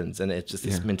what happens. And it's just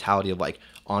this mentality of like,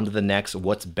 on to the next,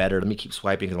 what's better? Let me keep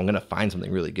swiping because I'm going to find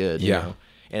something really good. You know?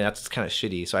 And that's kind of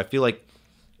shitty. So I feel like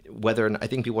I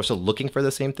think people are still looking for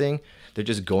the same thing. They're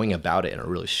just going about it in a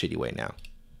really shitty way now.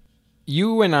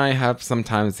 You and I have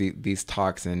sometimes these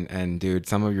talks, and dude,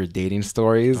 some of your dating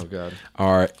stories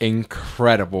are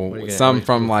incredible. Some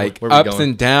from like ups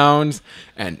and downs,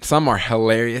 and some are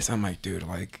hilarious. I'm like, dude,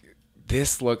 like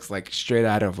this looks like straight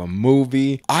out of a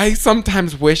movie. I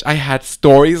sometimes wish I had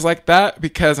stories like that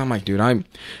because I'm like, dude,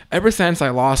 ever since I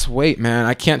lost weight, man,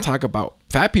 I can't talk about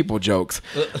fat people jokes,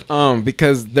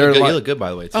 because they're you look good,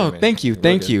 by the way. Too, man. Thank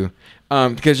you.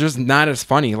 Because just not as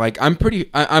funny. Like I'm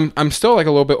still like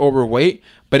a little bit overweight,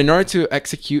 but in order to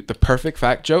execute the perfect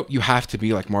fat joke, you have to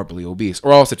be like morbidly obese,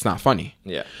 or else it's not funny.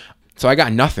 Yeah. So I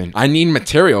got nothing. I need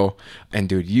material, and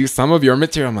dude, use some of your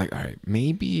material. I'm like, all right,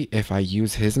 maybe if I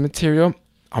use his material,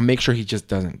 I'll make sure he just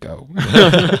doesn't go.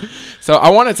 So I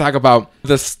want to talk about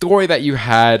the story that you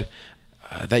had,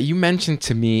 that you mentioned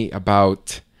to me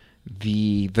about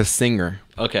the singer.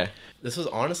 Okay. This was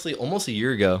honestly almost a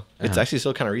year ago. It's actually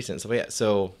still kind of recent.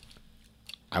 So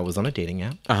I was on a dating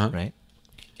app, right?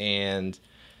 And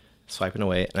swiping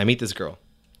away, and I meet this girl,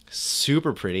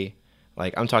 super pretty.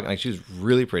 Like I'm talking, like she was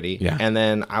really pretty. Yeah. And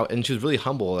then she was really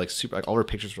humble. Like super, like all her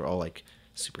pictures were all like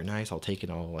super nice. I'll take it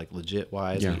all like legit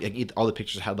wise. Yeah. Like, all the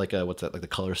pictures had like like the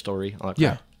color story. All that Yeah.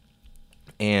 crap.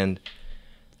 And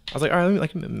I was like, all right,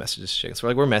 let me message this chick.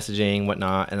 So we're messaging,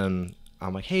 whatnot, and then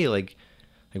I'm like, hey, like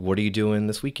what are you doing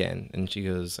this weekend? And she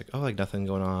goes like, oh, like nothing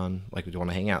going on. Like, we want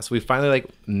to hang out. So we finally like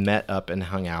met up and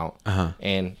hung out,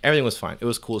 and everything was fine. It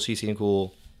was cool. She seemed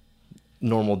cool.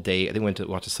 Normal date. I think we went to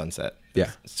watch the sunset.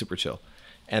 Yeah, super chill.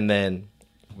 And then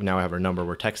now I have her number.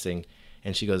 We're texting,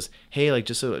 and she goes, hey, like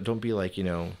just so don't be like, you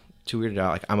know, too weirded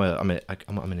out. Like I'm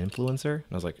an influencer. And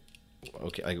I was like,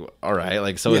 okay, like all right,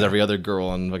 like so is every other girl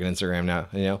on fucking Instagram now,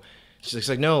 you know. She's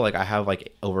like, no, like I have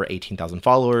like over 18,000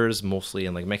 followers, mostly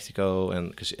in like Mexico,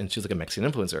 and she's like a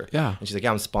Mexican influencer. Yeah. And she's like,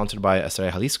 yeah, I'm sponsored by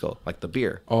Estrella Jalisco, like the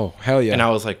beer. Oh, hell yeah. And I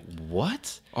was like,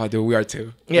 what? Oh, dude, we are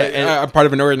too. Yeah. Like, I'm part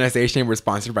of an organization. We're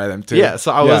sponsored by them too. Yeah.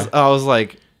 So I was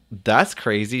like, that's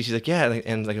crazy. She's like, yeah.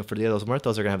 And like for Dia de los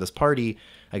Muertos, they're going to have this party.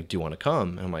 Like, do you want to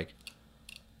come? And I'm like,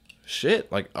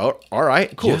 shit. Like, oh, all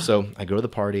right, cool. Yeah. So I go to the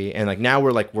party and like now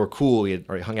we're cool. We had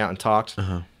already hung out and talked.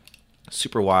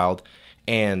 Super wild.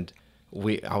 And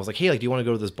I was like, hey, like, do you want to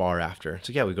go to this bar after?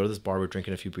 So yeah, we go to this bar. We're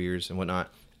drinking a few beers and whatnot.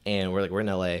 And we're in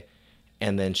LA.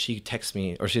 And then she texts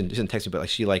me, or she didn't text me, but like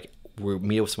she like we're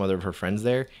meeting with some other of her friends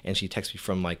there, and she texts me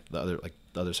from like the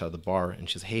other side of the bar, and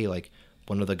she's, hey, like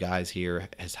one of the guys here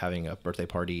is having a birthday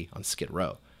party on Skid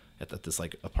Row at this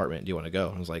like apartment. Do you want to go?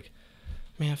 And I was like,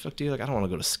 man, fuck dude, like I don't want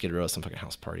to go to Skid Row, some fucking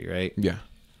house party, right? Yeah.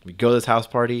 We go to this house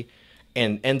party,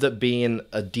 and ends up being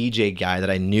a DJ guy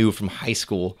that I knew from high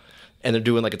school. And they're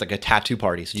doing like, it's like a tattoo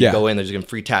party. So you go in, they're just giving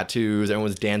free tattoos.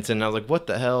 Everyone's dancing. And I was like, what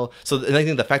the hell? So, and I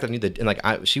think the fact that I knew that, and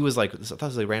like, she was like, I thought it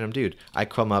was like a random dude. I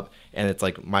come up and it's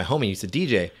like my homie used to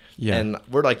DJ. Yeah. And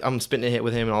we're like, I'm spitting a hit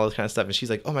with him and all this kind of stuff. And she's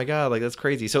like, oh my God, like that's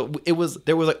crazy. So there was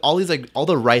like all these, like all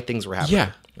the right things were happening.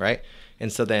 Yeah. Right.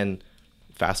 And so then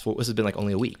fast forward, this has been like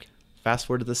only a week. Fast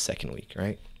forward to the second week.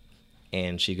 Right.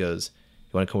 And she goes, you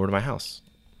want to come over to my house?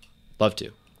 Love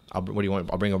to. What do you want?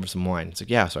 I'll bring over some wine. It's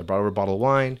like, yeah. So I brought over a bottle of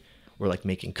wine. We're like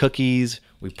making cookies.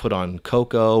 We put on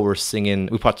cocoa. We're singing.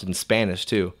 We put it in Spanish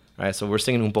too, right? So we're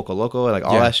singing Un Poco Loco, like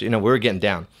all that shit. You know, we were getting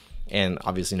down. And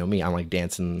obviously, you know me, I'm like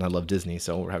dancing. I love Disney,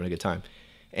 so we're having a good time.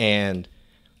 And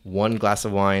one glass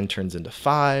of wine turns into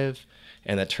 5,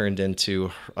 and that turned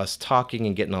into us talking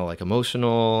and getting all like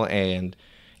emotional. And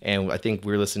I think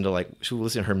we were listening to she was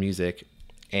listening to her music,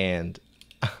 and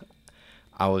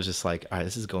I was just like, all right,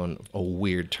 this is going a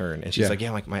weird turn. And she's like, yeah,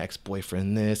 like my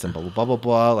ex-boyfriend this and blah, blah, blah, blah,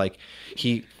 blah. Like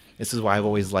this is why I've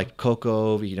always liked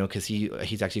Coco, you know, because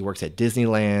he's actually works at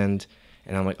Disneyland.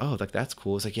 And I'm like, oh, like that's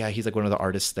cool. It's like, yeah, he's like one of the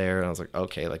artists there. And I was like,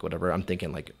 okay, like whatever. I'm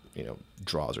thinking like, you know,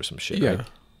 draws or some shit. Yeah. Right?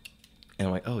 And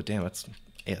I'm like, oh, damn, that's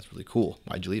really cool.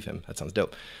 Why'd you leave him? That sounds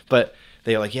dope. But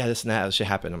they're like, yeah, this and that shit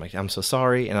happened. I'm like, I'm so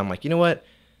sorry. And I'm like, you know what?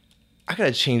 I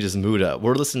gotta change his mood up.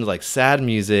 We're listening to like sad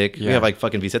music. Yeah. We have like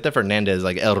fucking Vicente Fernandez,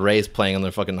 like El Rey's playing on her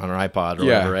iPod or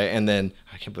whatever, right? And then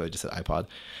I can't believe I just said iPod.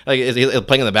 Like it's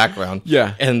playing in the background.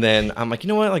 Yeah. And then I'm like, you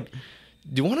know what? Like,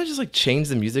 do you want to just like change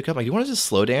the music up? Like, do you want to just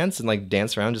slow dance and like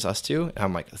dance around just us two? And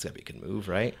I'm like, that's gotta be a good move,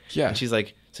 right? Yeah. And she's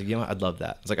like, so you know what? I'd love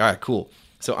that. I was like, all right, cool.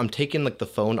 So I'm taking like the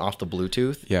phone off the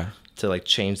Bluetooth. Yeah. To like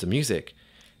change the music,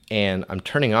 and I'm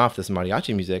turning off this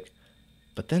mariachi music,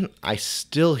 but then I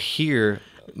still hear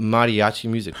mariachi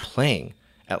music playing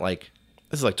at like,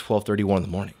 this is like 12:31 in the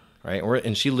morning, right?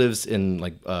 And she lives in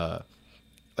like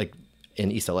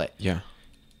in East LA. Yeah.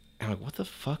 And I'm like, what the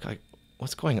fuck?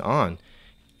 What's going on?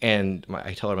 And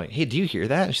I tell her, I'm like, hey, do you hear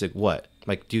that? And she's like, what? I'm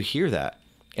like, do you hear that?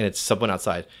 And it's someone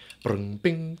outside. Like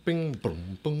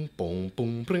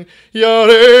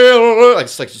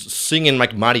it's like singing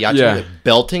like mariachi, like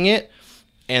belting it.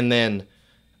 And then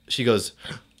she goes,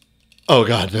 oh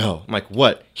God, no. I'm like,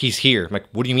 what? He's here. I'm like,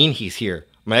 what do you mean he's here?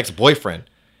 My ex-boyfriend.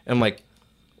 And I'm like,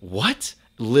 what?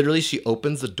 Literally, she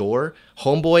opens the door.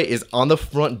 Homeboy is on the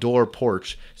front door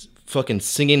porch fucking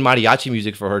singing mariachi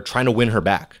music for her, trying to win her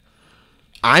back.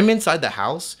 I'm inside the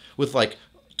house with like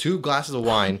 2 glasses of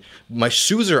wine. My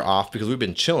shoes are off because we've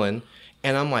been chilling.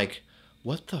 And I'm like,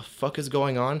 what the fuck is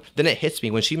going on? Then it hits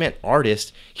me. When she meant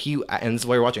artist, and this is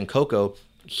why you're watching Coco,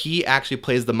 he actually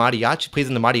plays in the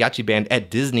mariachi band at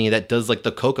Disney that does like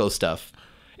the Coco stuff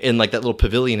in like that little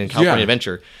pavilion in California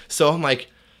Adventure. So I'm like,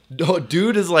 oh,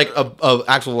 dude is like a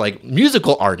actual like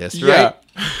musical artist, right?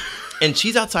 Yeah. And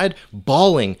she's outside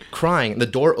bawling, crying. The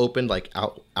door opened like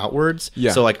outwards.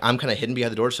 Yeah. So like I'm kind of hidden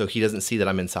behind the door so he doesn't see that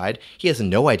I'm inside. He has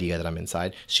no idea that I'm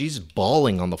inside. She's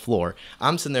bawling on the floor.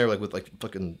 I'm sitting there like with like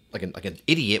fucking like an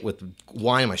idiot with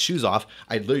wine and my shoes off.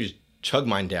 I literally just chug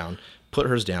mine down, put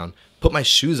hers down, put my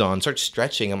shoes on, start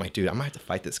stretching. I'm like, dude, I might have to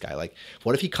fight this guy. Like,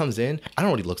 what if he comes in? I don't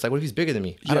know what he looks like. What if he's bigger than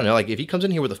me? I don't know. Like, if he comes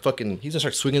in here with he's gonna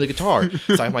start swinging the guitar.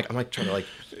 So I'm like trying to like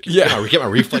get my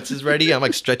reflexes ready. I'm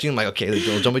like stretching. I'm like, okay, like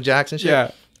little jumping jacks and shit. Yeah.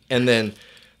 And then,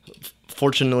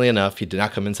 fortunately enough, he did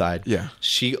not come inside. Yeah.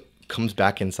 She comes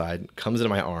back inside, comes into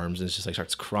my arms, and just like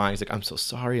starts crying. She's like, I'm so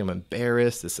sorry. I'm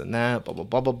embarrassed. This and that. Blah blah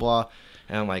blah blah blah.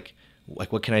 And I'm like,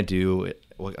 what can I do?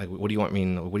 What do you want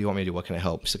me? What do you want me to do? What can I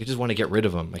help? She's like, I just want to get rid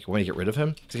of him. Like, you want to get rid of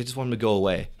him? She's like, I just want him to go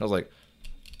away. I was like,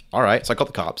 all right. So I called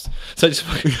the cops. So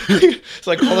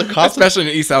I called the cops, especially in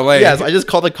East LA. Yeah, so I just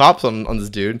called the cops on this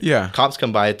dude. Yeah, cops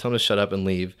come by, tell him to shut up and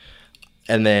leave,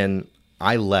 and then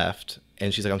I left.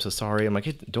 And she's like, I'm so sorry. I'm like,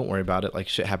 hey, don't worry about it. Like,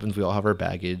 shit happens. We all have our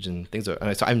baggage and things. So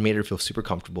I made her feel super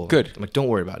comfortable. Good. I'm like, don't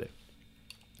worry about it.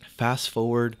 Fast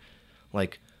forward,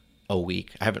 like a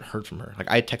week. I haven't heard from her.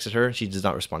 Like, I texted her. She does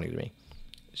not responding to me.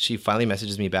 She finally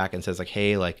messages me back and says like,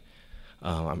 hey, like,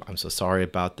 I'm so sorry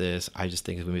about this. I just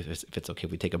think if it's okay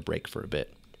if we take a break for a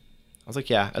bit. was like,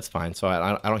 yeah, that's fine. So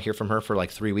I don't hear from her for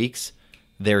like 3 weeks.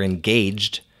 They're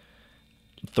engaged.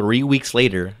 3 weeks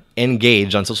later,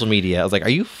 engaged on social media. I was like, are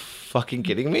you fucking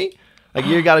kidding me? Like,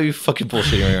 you gotta be fucking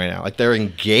bullshitting me right now. Like, they're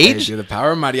engaged. Hey, dude, the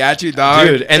power of mariachi, dog.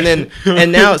 Dude, and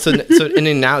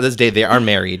then now this day they are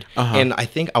married. And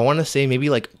I want to say maybe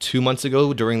like 2 months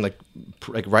ago, during like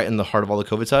right in the heart of all the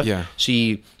COVID stuff,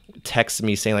 she texted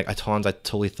me saying like, I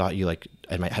totally thought you like,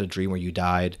 I might had a dream where you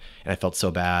died, and I felt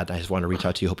so bad. I just wanted to reach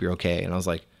out to you. Hope you're okay. And I was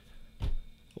like,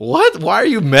 what? Why are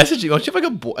you messaging? Why don't you have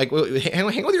like a boy? Like,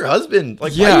 hang with your husband.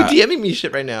 Like, why are you DMing me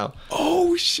shit right now?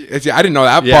 Oh shit! I didn't know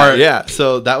that part. part. Yeah.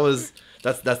 So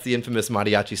that's the infamous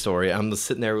mariachi story. I'm just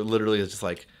sitting there, literally, just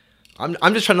like, I'm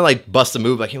just trying to like bust a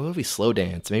move. Like, hey, what if we slow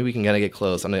dance? Maybe we can kind of get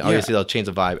close. I'm like, obviously they'll change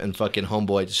the vibe, and fucking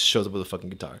homeboy just shows up with a fucking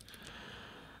guitar.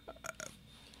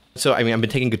 So I mean, I've been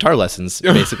taking guitar lessons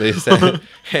basically, and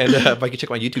if I could check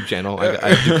my YouTube channel,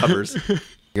 I do covers.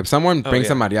 If someone brings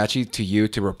a mariachi to you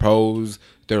to propose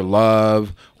their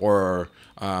love or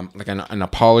like an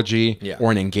apology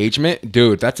or an engagement,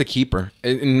 dude, that's a keeper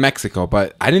in Mexico.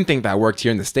 But I didn't think that worked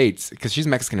here in the States because she's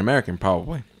Mexican American,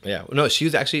 probably. Yeah, no, she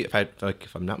was actually,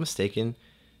 if I'm not mistaken,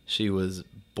 she was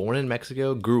born in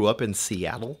Mexico, grew up in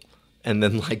Seattle, and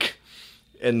then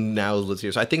and now lives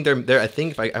here. So I think they're. I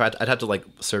think I'd have to like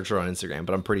search her on Instagram,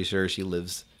 but I'm pretty sure she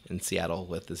lives in Seattle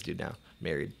with this dude now,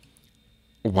 married.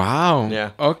 Wow.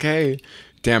 Yeah. Okay.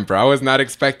 Damn, bro, I was not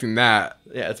expecting that.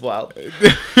 Yeah, it's wild.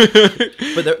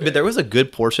 but there was a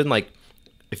good portion. Like,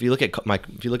 if you look at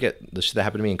the shit that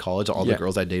happened to me in college, all the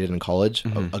girls I dated in college,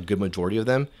 a good majority of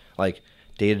them, like,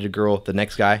 dated a girl, the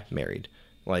next guy married,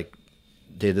 like,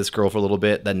 dated this girl for a little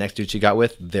bit, that next dude she got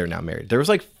with, they're now married. There was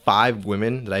like 5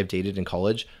 women that I've dated in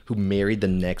college who married the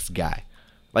next guy.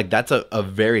 Like, that's a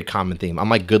very common theme. I'm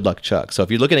like Good Luck Chuck. So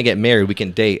if you're looking to get married, we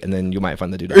can date, and then you might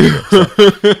find the dude after.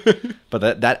 So.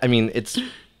 But that I mean, it's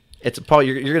probably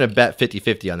you're gonna bet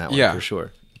 50-50 on that one for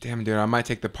sure. Damn, dude, I might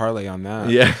take the parlay on that.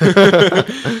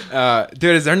 Yeah.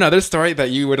 Dude, is there another story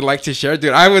that you would like to share?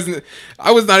 Dude, I was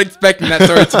not expecting that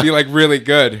story to be like really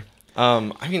good.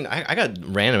 I mean, I got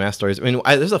random ass stories. I mean,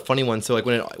 there's a funny one. So like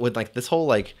when like this whole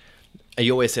like,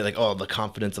 you always say like, oh, the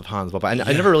confidence of Hans, but I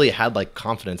never really had like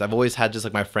confidence. I've always had just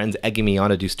like my friends egging me on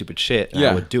to do stupid shit, and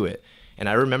I would do it. And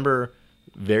I remember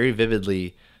very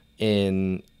vividly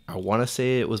I want to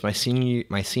say it was my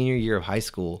senior year of high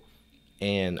school,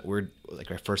 and we're like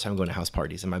my first time going to house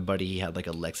parties, and my buddy, he had like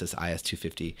a Lexus IS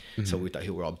 250, so we thought we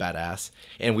were all badass,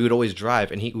 and we would always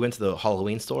drive, and we went to the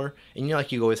Halloween store, and you know,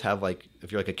 like you always have like,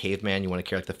 if you're like a caveman, you want to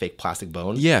carry like the fake plastic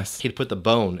bone. Yes. He'd put the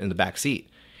bone in the back seat,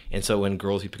 and so when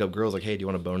he'd pick up girls like, hey, do you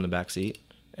want a bone in the back seat?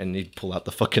 And he'd pull out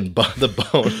the fucking the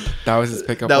bone. That was his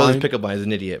pickup line? That was his pickup line. He's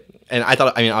an idiot. And I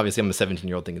thought, I mean, obviously I'm a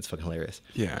 17-year-old thing. It's fucking hilarious.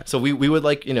 Yeah. So we would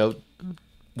like, you know,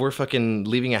 we're fucking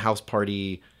leaving a house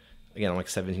party. Again, I'm like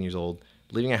 17 years old.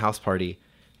 Leaving a house party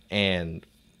and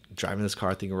driving this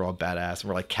car thinking we're all badass. And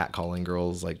we're like catcalling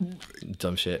girls, like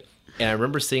dumb shit. And I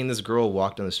remember seeing this girl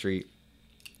walk down the street,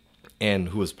 and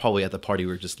who was probably at the party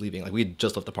we were just leaving. Like, we had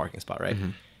just left the parking spot, right?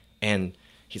 And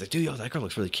he's like, dude, yo, that girl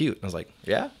looks really cute. And I was like,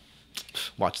 yeah?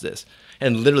 Watch this.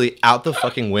 And literally out the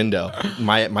fucking window,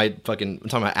 my fucking, I'm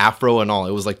talking about afro and all,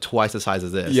 it was like twice the size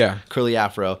of this. Yeah. Curly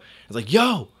afro. I was like,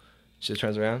 yo! She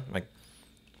turns around, I'm like,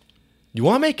 you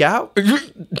want to make out?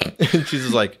 And she's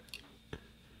just like,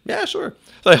 yeah, sure.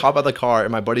 So I hop out the car,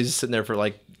 and my buddy's just sitting there for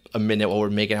like a minute while we're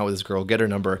making out with this girl, get her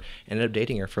number, ended up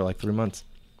dating her for like 3 months.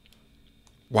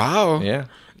 Wow. Yeah.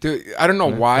 Dude, I don't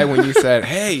know why when you said,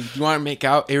 hey, you want to make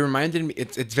out? It reminded me,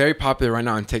 it's very popular right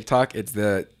now on TikTok. It's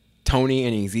the Tony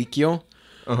and Ezekiel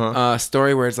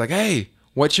story where it's like, hey,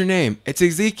 what's your name? It's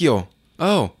Ezekiel.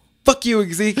 Oh, fuck you,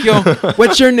 Ezekiel.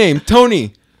 What's your name?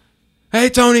 Tony. Hey,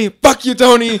 Tony. Fuck you,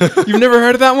 Tony. You've never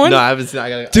heard of that one? No, I haven't seen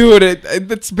it. Dude,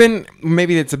 it's been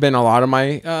a lot of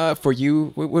my For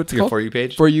You, what's it called? For You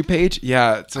page? For You page?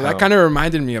 Yeah. So that kind of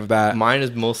reminded me of that. Mine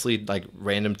is mostly like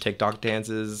random TikTok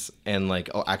dances, and like,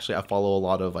 oh, actually I follow a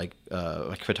lot of like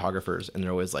photographers, and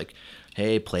they're always like,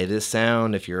 hey, play this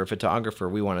sound. If you're a photographer,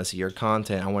 we want to see your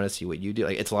content. I want to see what you do.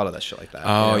 Like, it's a lot of that shit like that.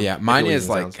 Oh, you know? yeah. Mine is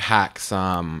like sounds. Hacks,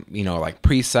 you know, like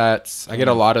presets. I get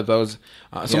a lot of those.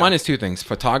 So mine is 2 things: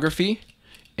 photography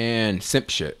and simp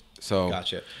shit. So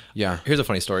gotcha. Yeah. Here's a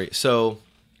funny story. So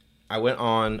I went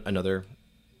on another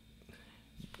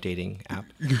dating app,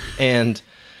 and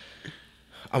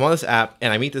I'm on this app,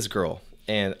 and I meet this girl,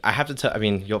 and I have to tell.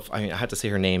 I have to say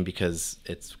her name because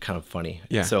it's kind of funny.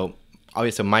 Yeah. So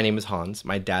obviously, my name is Hans.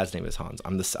 My dad's name is Hans.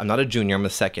 I'm not a junior. I'm the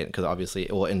second, because obviously,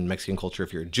 well, in Mexican culture,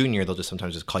 if you're a junior, they'll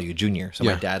sometimes just call you junior. So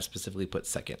my dad specifically put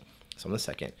second. So I'm the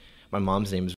second. My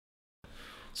mom's name is.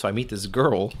 So I meet this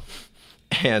girl,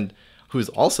 and who's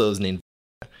also named,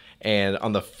 And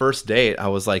on the first date, I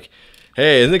was like,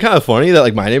 hey, isn't it kind of funny that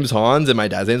like my name's Hans and my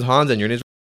dad's name's Hans and your name's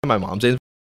and my mom's name's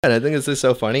and I think this is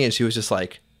so funny. And she was just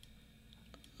like,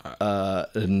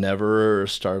 never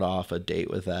start off a date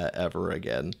with that ever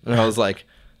again. And I was like,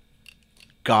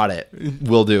 got it.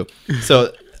 Will do.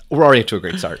 So we're already to a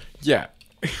great start. Yeah.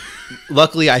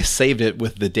 Luckily, I saved it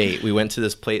with the date. We went to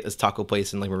this taco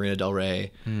place in like Marina Del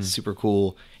Rey, super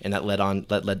cool, and that led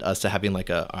us to having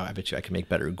like I bet you I can make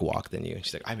better guac than you. And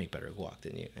she's like, I make better guac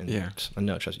than you. And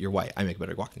no, trust me, you're white. I make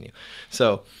better guac than you.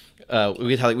 So and I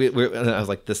was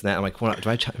like this and that. I'm like,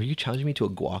 are you challenging me to a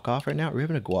guac off right now? Are we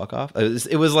having a guac off?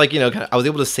 It was like, I was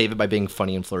able to save it by being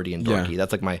funny and flirty and dorky.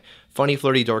 That's like my funny,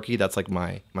 flirty, dorky. That's like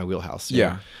my wheelhouse.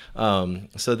 Yeah.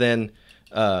 So then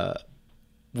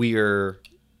we are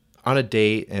on a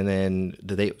date, and then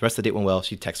the rest of the date went well.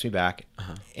 She texts me back,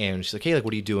 and she's like, hey, like,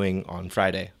 what are you doing on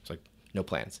Friday? I was like, no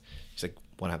plans. She's like,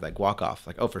 want to have that guac off?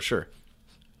 Like, oh, for sure.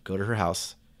 Go to her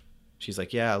house. She's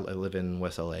like, yeah, I live in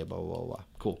West LA, blah, blah, blah, blah.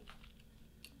 Cool.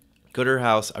 Go to her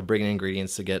house. I bring in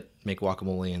ingredients to make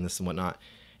guacamole and this and whatnot.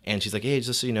 And she's like, hey,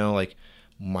 just so you know, like,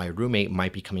 my roommate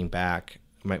might be coming back.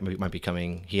 Might be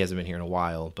coming. He hasn't been here in a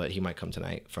while, but he might come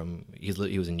tonight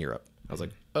he was in Europe. I was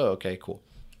like, oh, okay, cool.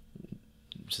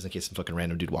 Just in case some fucking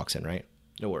random dude walks in, right?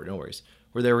 No worries.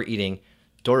 We're there, we're eating.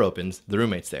 Door opens, the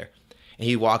roommate's there. And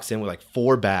he walks in with like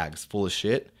 4 bags full of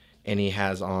shit, and he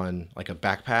has on like a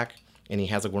backpack, and he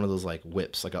has like one of those like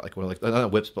whips, like one of like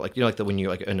not whips, but like like when you're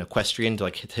like an equestrian to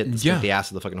like hit the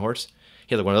ass of the fucking horse.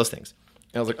 He has like one of those things.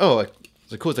 And I was like, oh, like,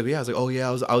 cool. It's like, yeah. I was like, oh yeah,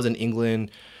 I was in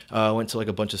England. Went to like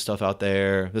a bunch of stuff out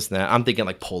there, this and that. I'm thinking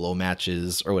like polo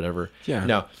matches or whatever. Yeah.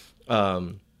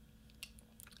 No.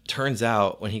 Turns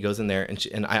out when he goes in there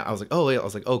and I was like, oh, wait. I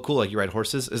was like, oh, cool. Like, you ride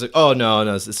horses? It's like, oh, no,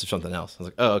 this is something else. I was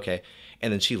like, oh, okay.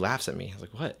 And then she laughs at me. I was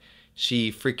like, what?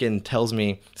 She freaking tells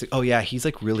me, it's like, oh yeah, he's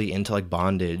like really into like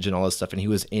bondage and all this stuff. And he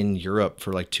was in Europe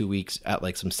for like 2 weeks at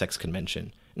like some sex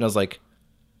convention. And I was like,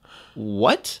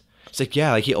 what? She's like,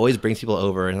 yeah, like he always brings people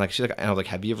over. And like, she's like, and I was like,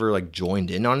 have you ever like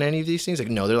joined in on any of these things? Like,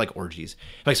 no, they're like orgies.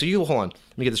 I'm like, so hold on,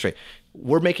 let me get this straight.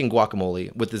 We're making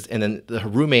guacamole with this, and then the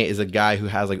roommate is a guy who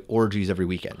has like orgies every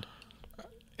weekend.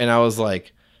 And I was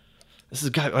like, this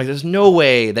is like, there's no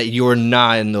way that you're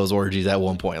not in those orgies at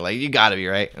one point. Like, you gotta be,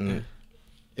 right? And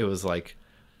it was like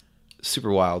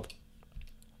super wild.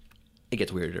 It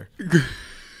gets weirder.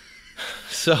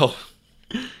 So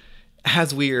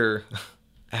as we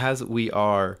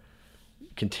are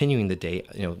continuing the date,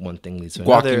 one thing leads to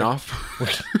another. Guacking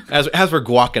off. as we're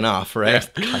guacking off, right?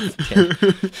 Yeah.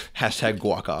 Hashtag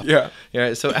guac off. Yeah.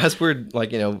 Yeah. So as we're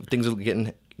like, things are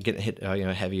getting hit,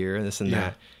 heavier and this and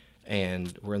that,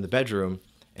 and we're in the bedroom,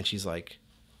 and she's like,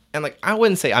 and like, I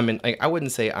wouldn't say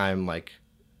I'm like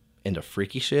into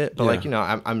freaky shit, but like,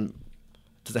 I'm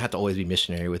doesn't have to always be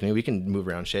missionary with me. We can move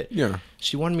around shit. Yeah.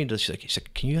 She wanted me to. She's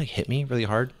like, can you like hit me really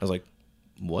hard? I was like,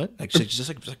 what? Like, she's just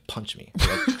like punch me.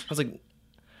 I was like,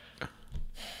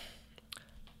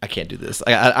 I can't do this.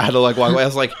 I had to like walk away. I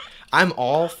was like, I'm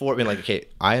all for. I mean, like, okay,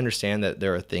 I understand that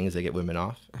there are things that get women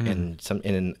off, and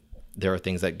there are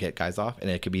things that get guys off, and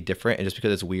it could be different. And just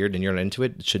because it's weird and you're not into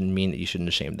it, it shouldn't mean that you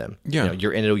shouldn't shame them. Yeah.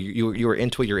 You're into you are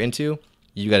into what you're into.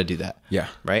 You got to do that. Yeah.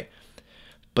 Right.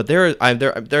 But there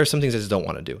are some things I just don't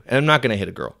want to do, and I'm not gonna hit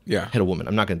a girl. Yeah. Hit a woman.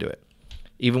 I'm not gonna do it.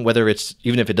 Even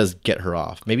if it does get her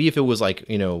off. Maybe if it was like,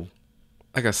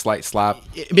 like a slight slap.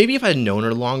 Maybe if I had known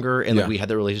her longer and like we had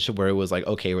the relationship where it was like,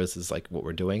 okay, this is like what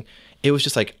we're doing. It was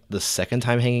just like the second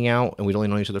time hanging out, and we'd only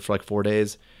known each other for like 4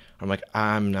 days. I'm like,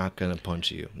 I'm not gonna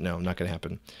punch you. No, not gonna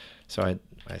happen. So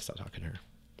I stopped talking to her.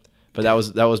 But that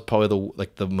was probably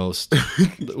the most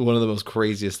one of the most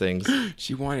craziest things.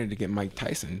 She wanted to get Mike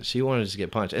Tyson. She wanted to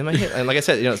get punched. And like I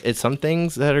said, it's some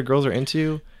things that our girls are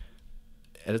into.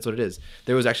 And it's what it is.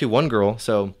 There was actually one girl.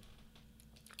 So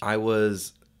I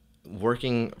was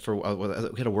working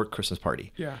we had a work Christmas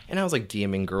party. Yeah. And I was like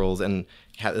DMing girls and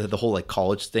had the whole like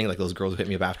college thing, like those girls who hit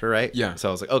me up after, right? Yeah. So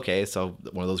I was like, okay. So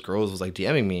one of those girls was like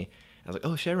DMing me. I was like,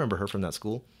 oh shit, I remember her from that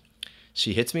school.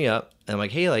 She hits me up and I'm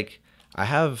like, hey, like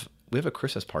we have a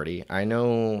Christmas party. I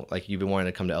know like you've been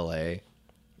wanting to come to LA.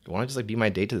 You want to just like be my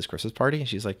date to this Christmas party? And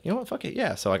she's like, you know what? Fuck it.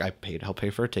 Yeah. So like helped pay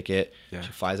for a ticket. Yeah.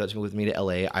 She flies out with me to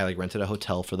LA. I like rented a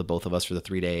hotel for the both of us for the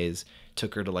 3 days.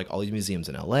 Took her to like all these museums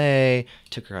in LA.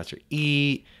 Took her out to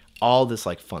eat. All this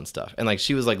like fun stuff. And like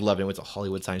she was like loving it. Went to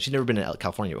Hollywood Sign. She'd never been to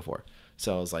California before.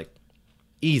 So I was like,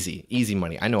 easy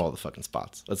money. I know all the fucking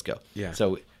spots. Let's go. Yeah.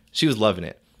 So she was loving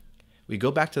it. We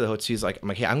go back to the hotel. She's like, I'm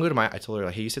like, hey, I'm going to I told her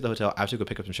like, hey, you stay at the hotel. I have to go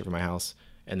pick up some shit from my house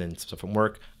and then some stuff from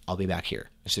work. I'll be back here.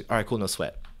 And she's like, all right, cool, no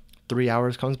sweat. 3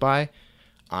 hours comes by.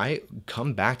 I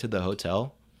come back to the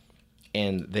hotel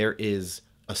and there is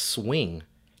a swing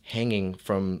hanging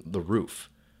from the roof.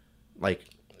 Like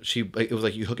it was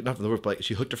like you hook it not from the roof, but like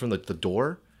she hooked it from the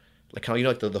door. Like how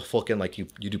like the fucking like you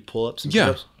do pull-ups and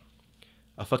push-ups.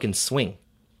 A fucking swing.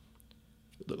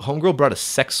 The homegirl brought a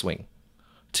sex swing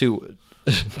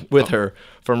with her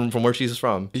from where she's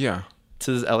from. Yeah.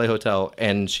 To this LA hotel,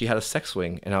 and she had a sex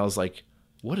swing, and I was like,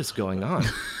 what is going on?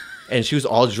 And she was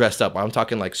all dressed up. I'm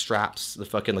talking like straps, the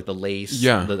fucking like the lace,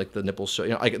 the nipples show,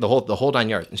 like the whole 9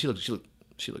 yards. And she looked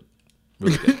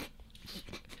really good.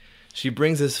 She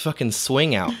brings this fucking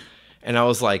swing out, and I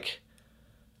was like,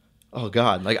 oh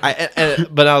God. Like and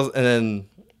then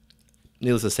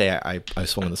needless to say, I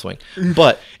swung in the swing,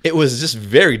 but it was just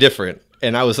very different.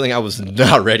 And I was something I was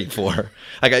not ready for.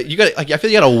 Like I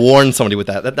feel you gotta warn somebody with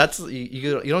that. That's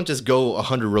you don't just go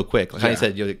 100 real quick. Like I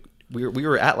said, we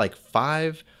were at like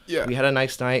 5. Yeah. We had a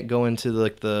nice night going to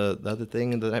like the other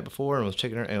thing the night before, and was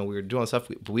checking her, and we were doing stuff,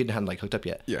 but we hadn't like hooked up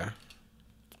yet. Yeah.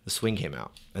 The swing came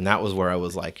out, and that was where I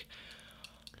was like,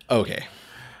 okay,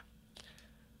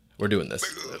 we're doing this.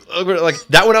 Like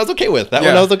that one I was okay with. That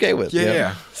one I was okay with.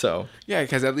 Yeah. So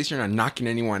because at least you're not knocking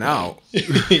anyone out.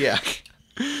 Yeah.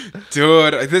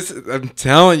 Dude, I'm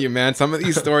telling you, man, some of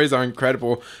these stories are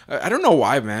incredible. I don't know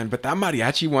why, man, but that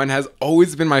mariachi one has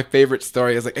always been my favorite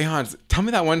story. I was like, hey, Hans, tell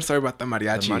me that one story about the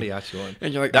mariachi. The mariachi one.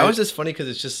 And you're like, that was just funny because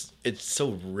it's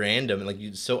so random and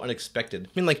like so unexpected.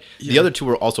 I mean, like the other two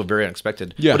were also very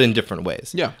unexpected, but in different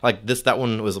ways. Yeah. Like that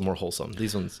one was more wholesome.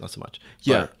 These ones, not so much.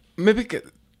 Yeah. Maybe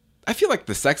I feel like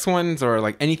the sex ones or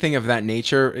like anything of that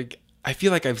nature, I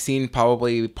feel like I've seen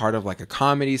probably part of like a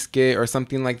comedy skit or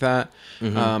something like that.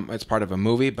 Mm-hmm. It's part of a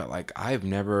movie, but like I've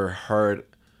never heard,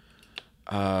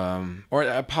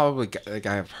 or probably like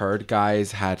I've heard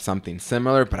guys had something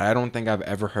similar, but I don't think I've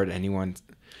ever heard anyone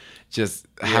just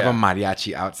have a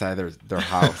mariachi outside their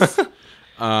house.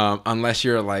 Unless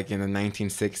you're like in the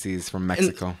 1960s from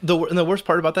Mexico. And the worst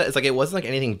part about that is like it wasn't like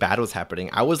anything bad was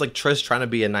happening. I was like just trying to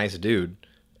be a nice dude.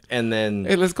 And then,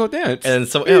 hey, let's go dance. And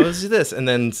so, let's do this. And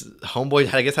then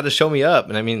homeboy, I guess, had to show me up.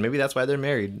 And I mean, maybe that's why they're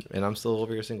married. And I'm still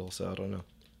over here single, so I don't know.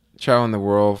 Traveling the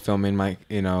world, filming I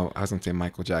was gonna say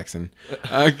Michael Jackson,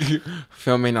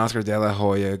 filming Oscar De La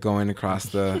Hoya, going across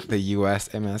the U.S.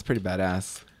 I mean, that's pretty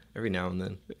badass. Every now and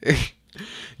then.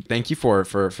 Thank you for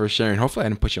sharing. Hopefully, I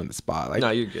didn't put you on the spot. No,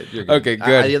 you're good. You're good. Okay,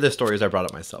 good. The other stories I brought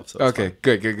up myself. So okay,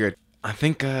 good. I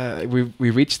think we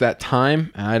reached that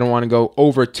time. I don't want to go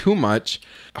over too much.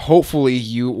 Hopefully,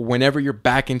 whenever you're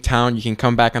back in town, you can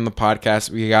come back on the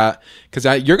podcast.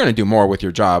 Because you're going to do more with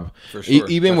your job. For sure.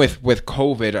 Even with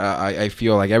COVID, I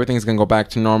feel like everything's going to go back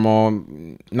to normal.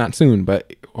 Not soon,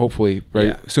 but hopefully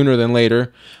sooner than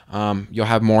later. You'll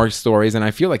have more stories, and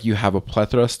I feel like you have a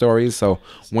plethora of stories. So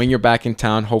when you're back in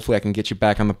town, hopefully I can get you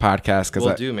back on the podcast.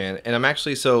 We'll do, man. And I'm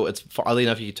actually, so it's oddly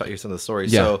enough, you can tell you some of the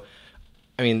stories. Yeah. So,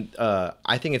 I mean,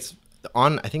 I think it's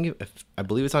on. I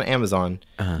believe it's on Amazon.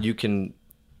 You can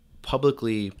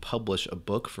publicly publish a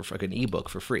book for like an ebook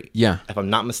for free. Yeah, if I'm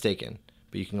not mistaken.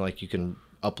 But you can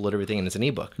upload everything and it's an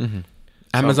ebook. Mm-hmm.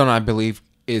 Amazon, I believe,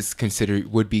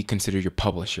 would be considered your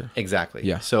publisher. Exactly.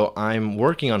 Yeah. So I'm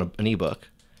working on an ebook,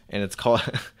 and it's called.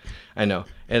 I know,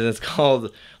 and it's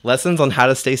called "Lessons on How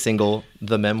to Stay Single: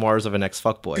 The Memoirs of an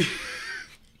Ex-Fuckboy."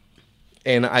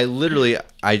 And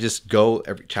I just go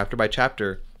every chapter by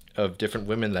chapter of different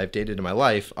women that I've dated in my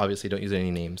life. Obviously, don't use any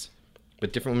names,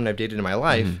 but different women I've dated in my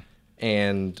life,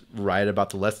 and write about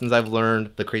the lessons I've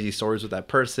learned, the crazy stories with that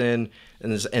person,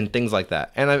 and things like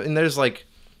that. And there's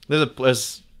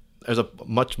a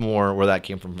much more where that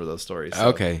came from for those stories. So.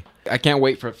 Okay, I can't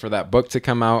wait for that book to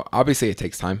come out. Obviously, it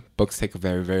takes time. Books take a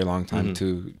very, very long time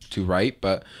to write.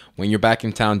 But when you're back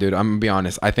in town, dude, I'm gonna be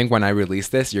honest. I think when I release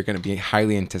this, you're gonna be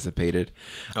highly anticipated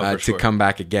to come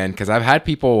back again. Because I've had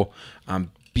people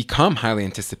become highly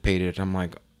anticipated. I'm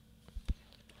like,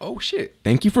 oh shit!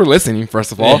 Thank you for listening,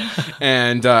 first of all,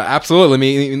 and absolutely,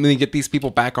 let me get these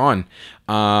people back on.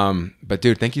 But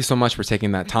dude, thank you so much for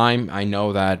taking that time. I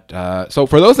know that. So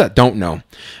for those that don't know,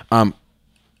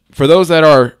 for those that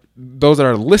are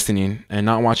listening and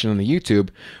not watching on the YouTube,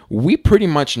 we pretty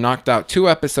much knocked out 2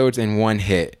 episodes in one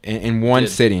hit, in one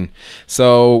sitting.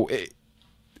 So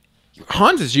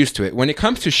Hans is used to it. When it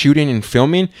comes to shooting and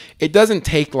filming, it doesn't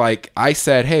take, like I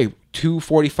said, hey,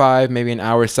 2:45, maybe an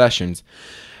hour sessions.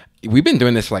 We've been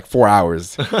doing this for like 4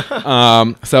 hours.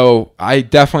 So I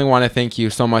definitely want to thank you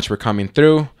so much for coming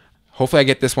through. Hopefully I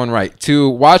get this one right. To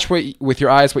watch with your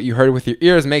eyes what you heard with your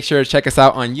ears, make sure to check us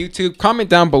out on YouTube. Comment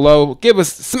down below.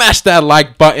 Smash that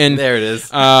like button. There it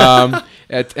is. And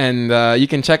you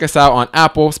can check us out on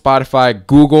Apple, Spotify,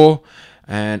 Google.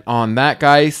 And on that,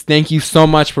 guys, thank you so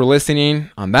much for listening.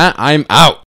 On that, I'm out.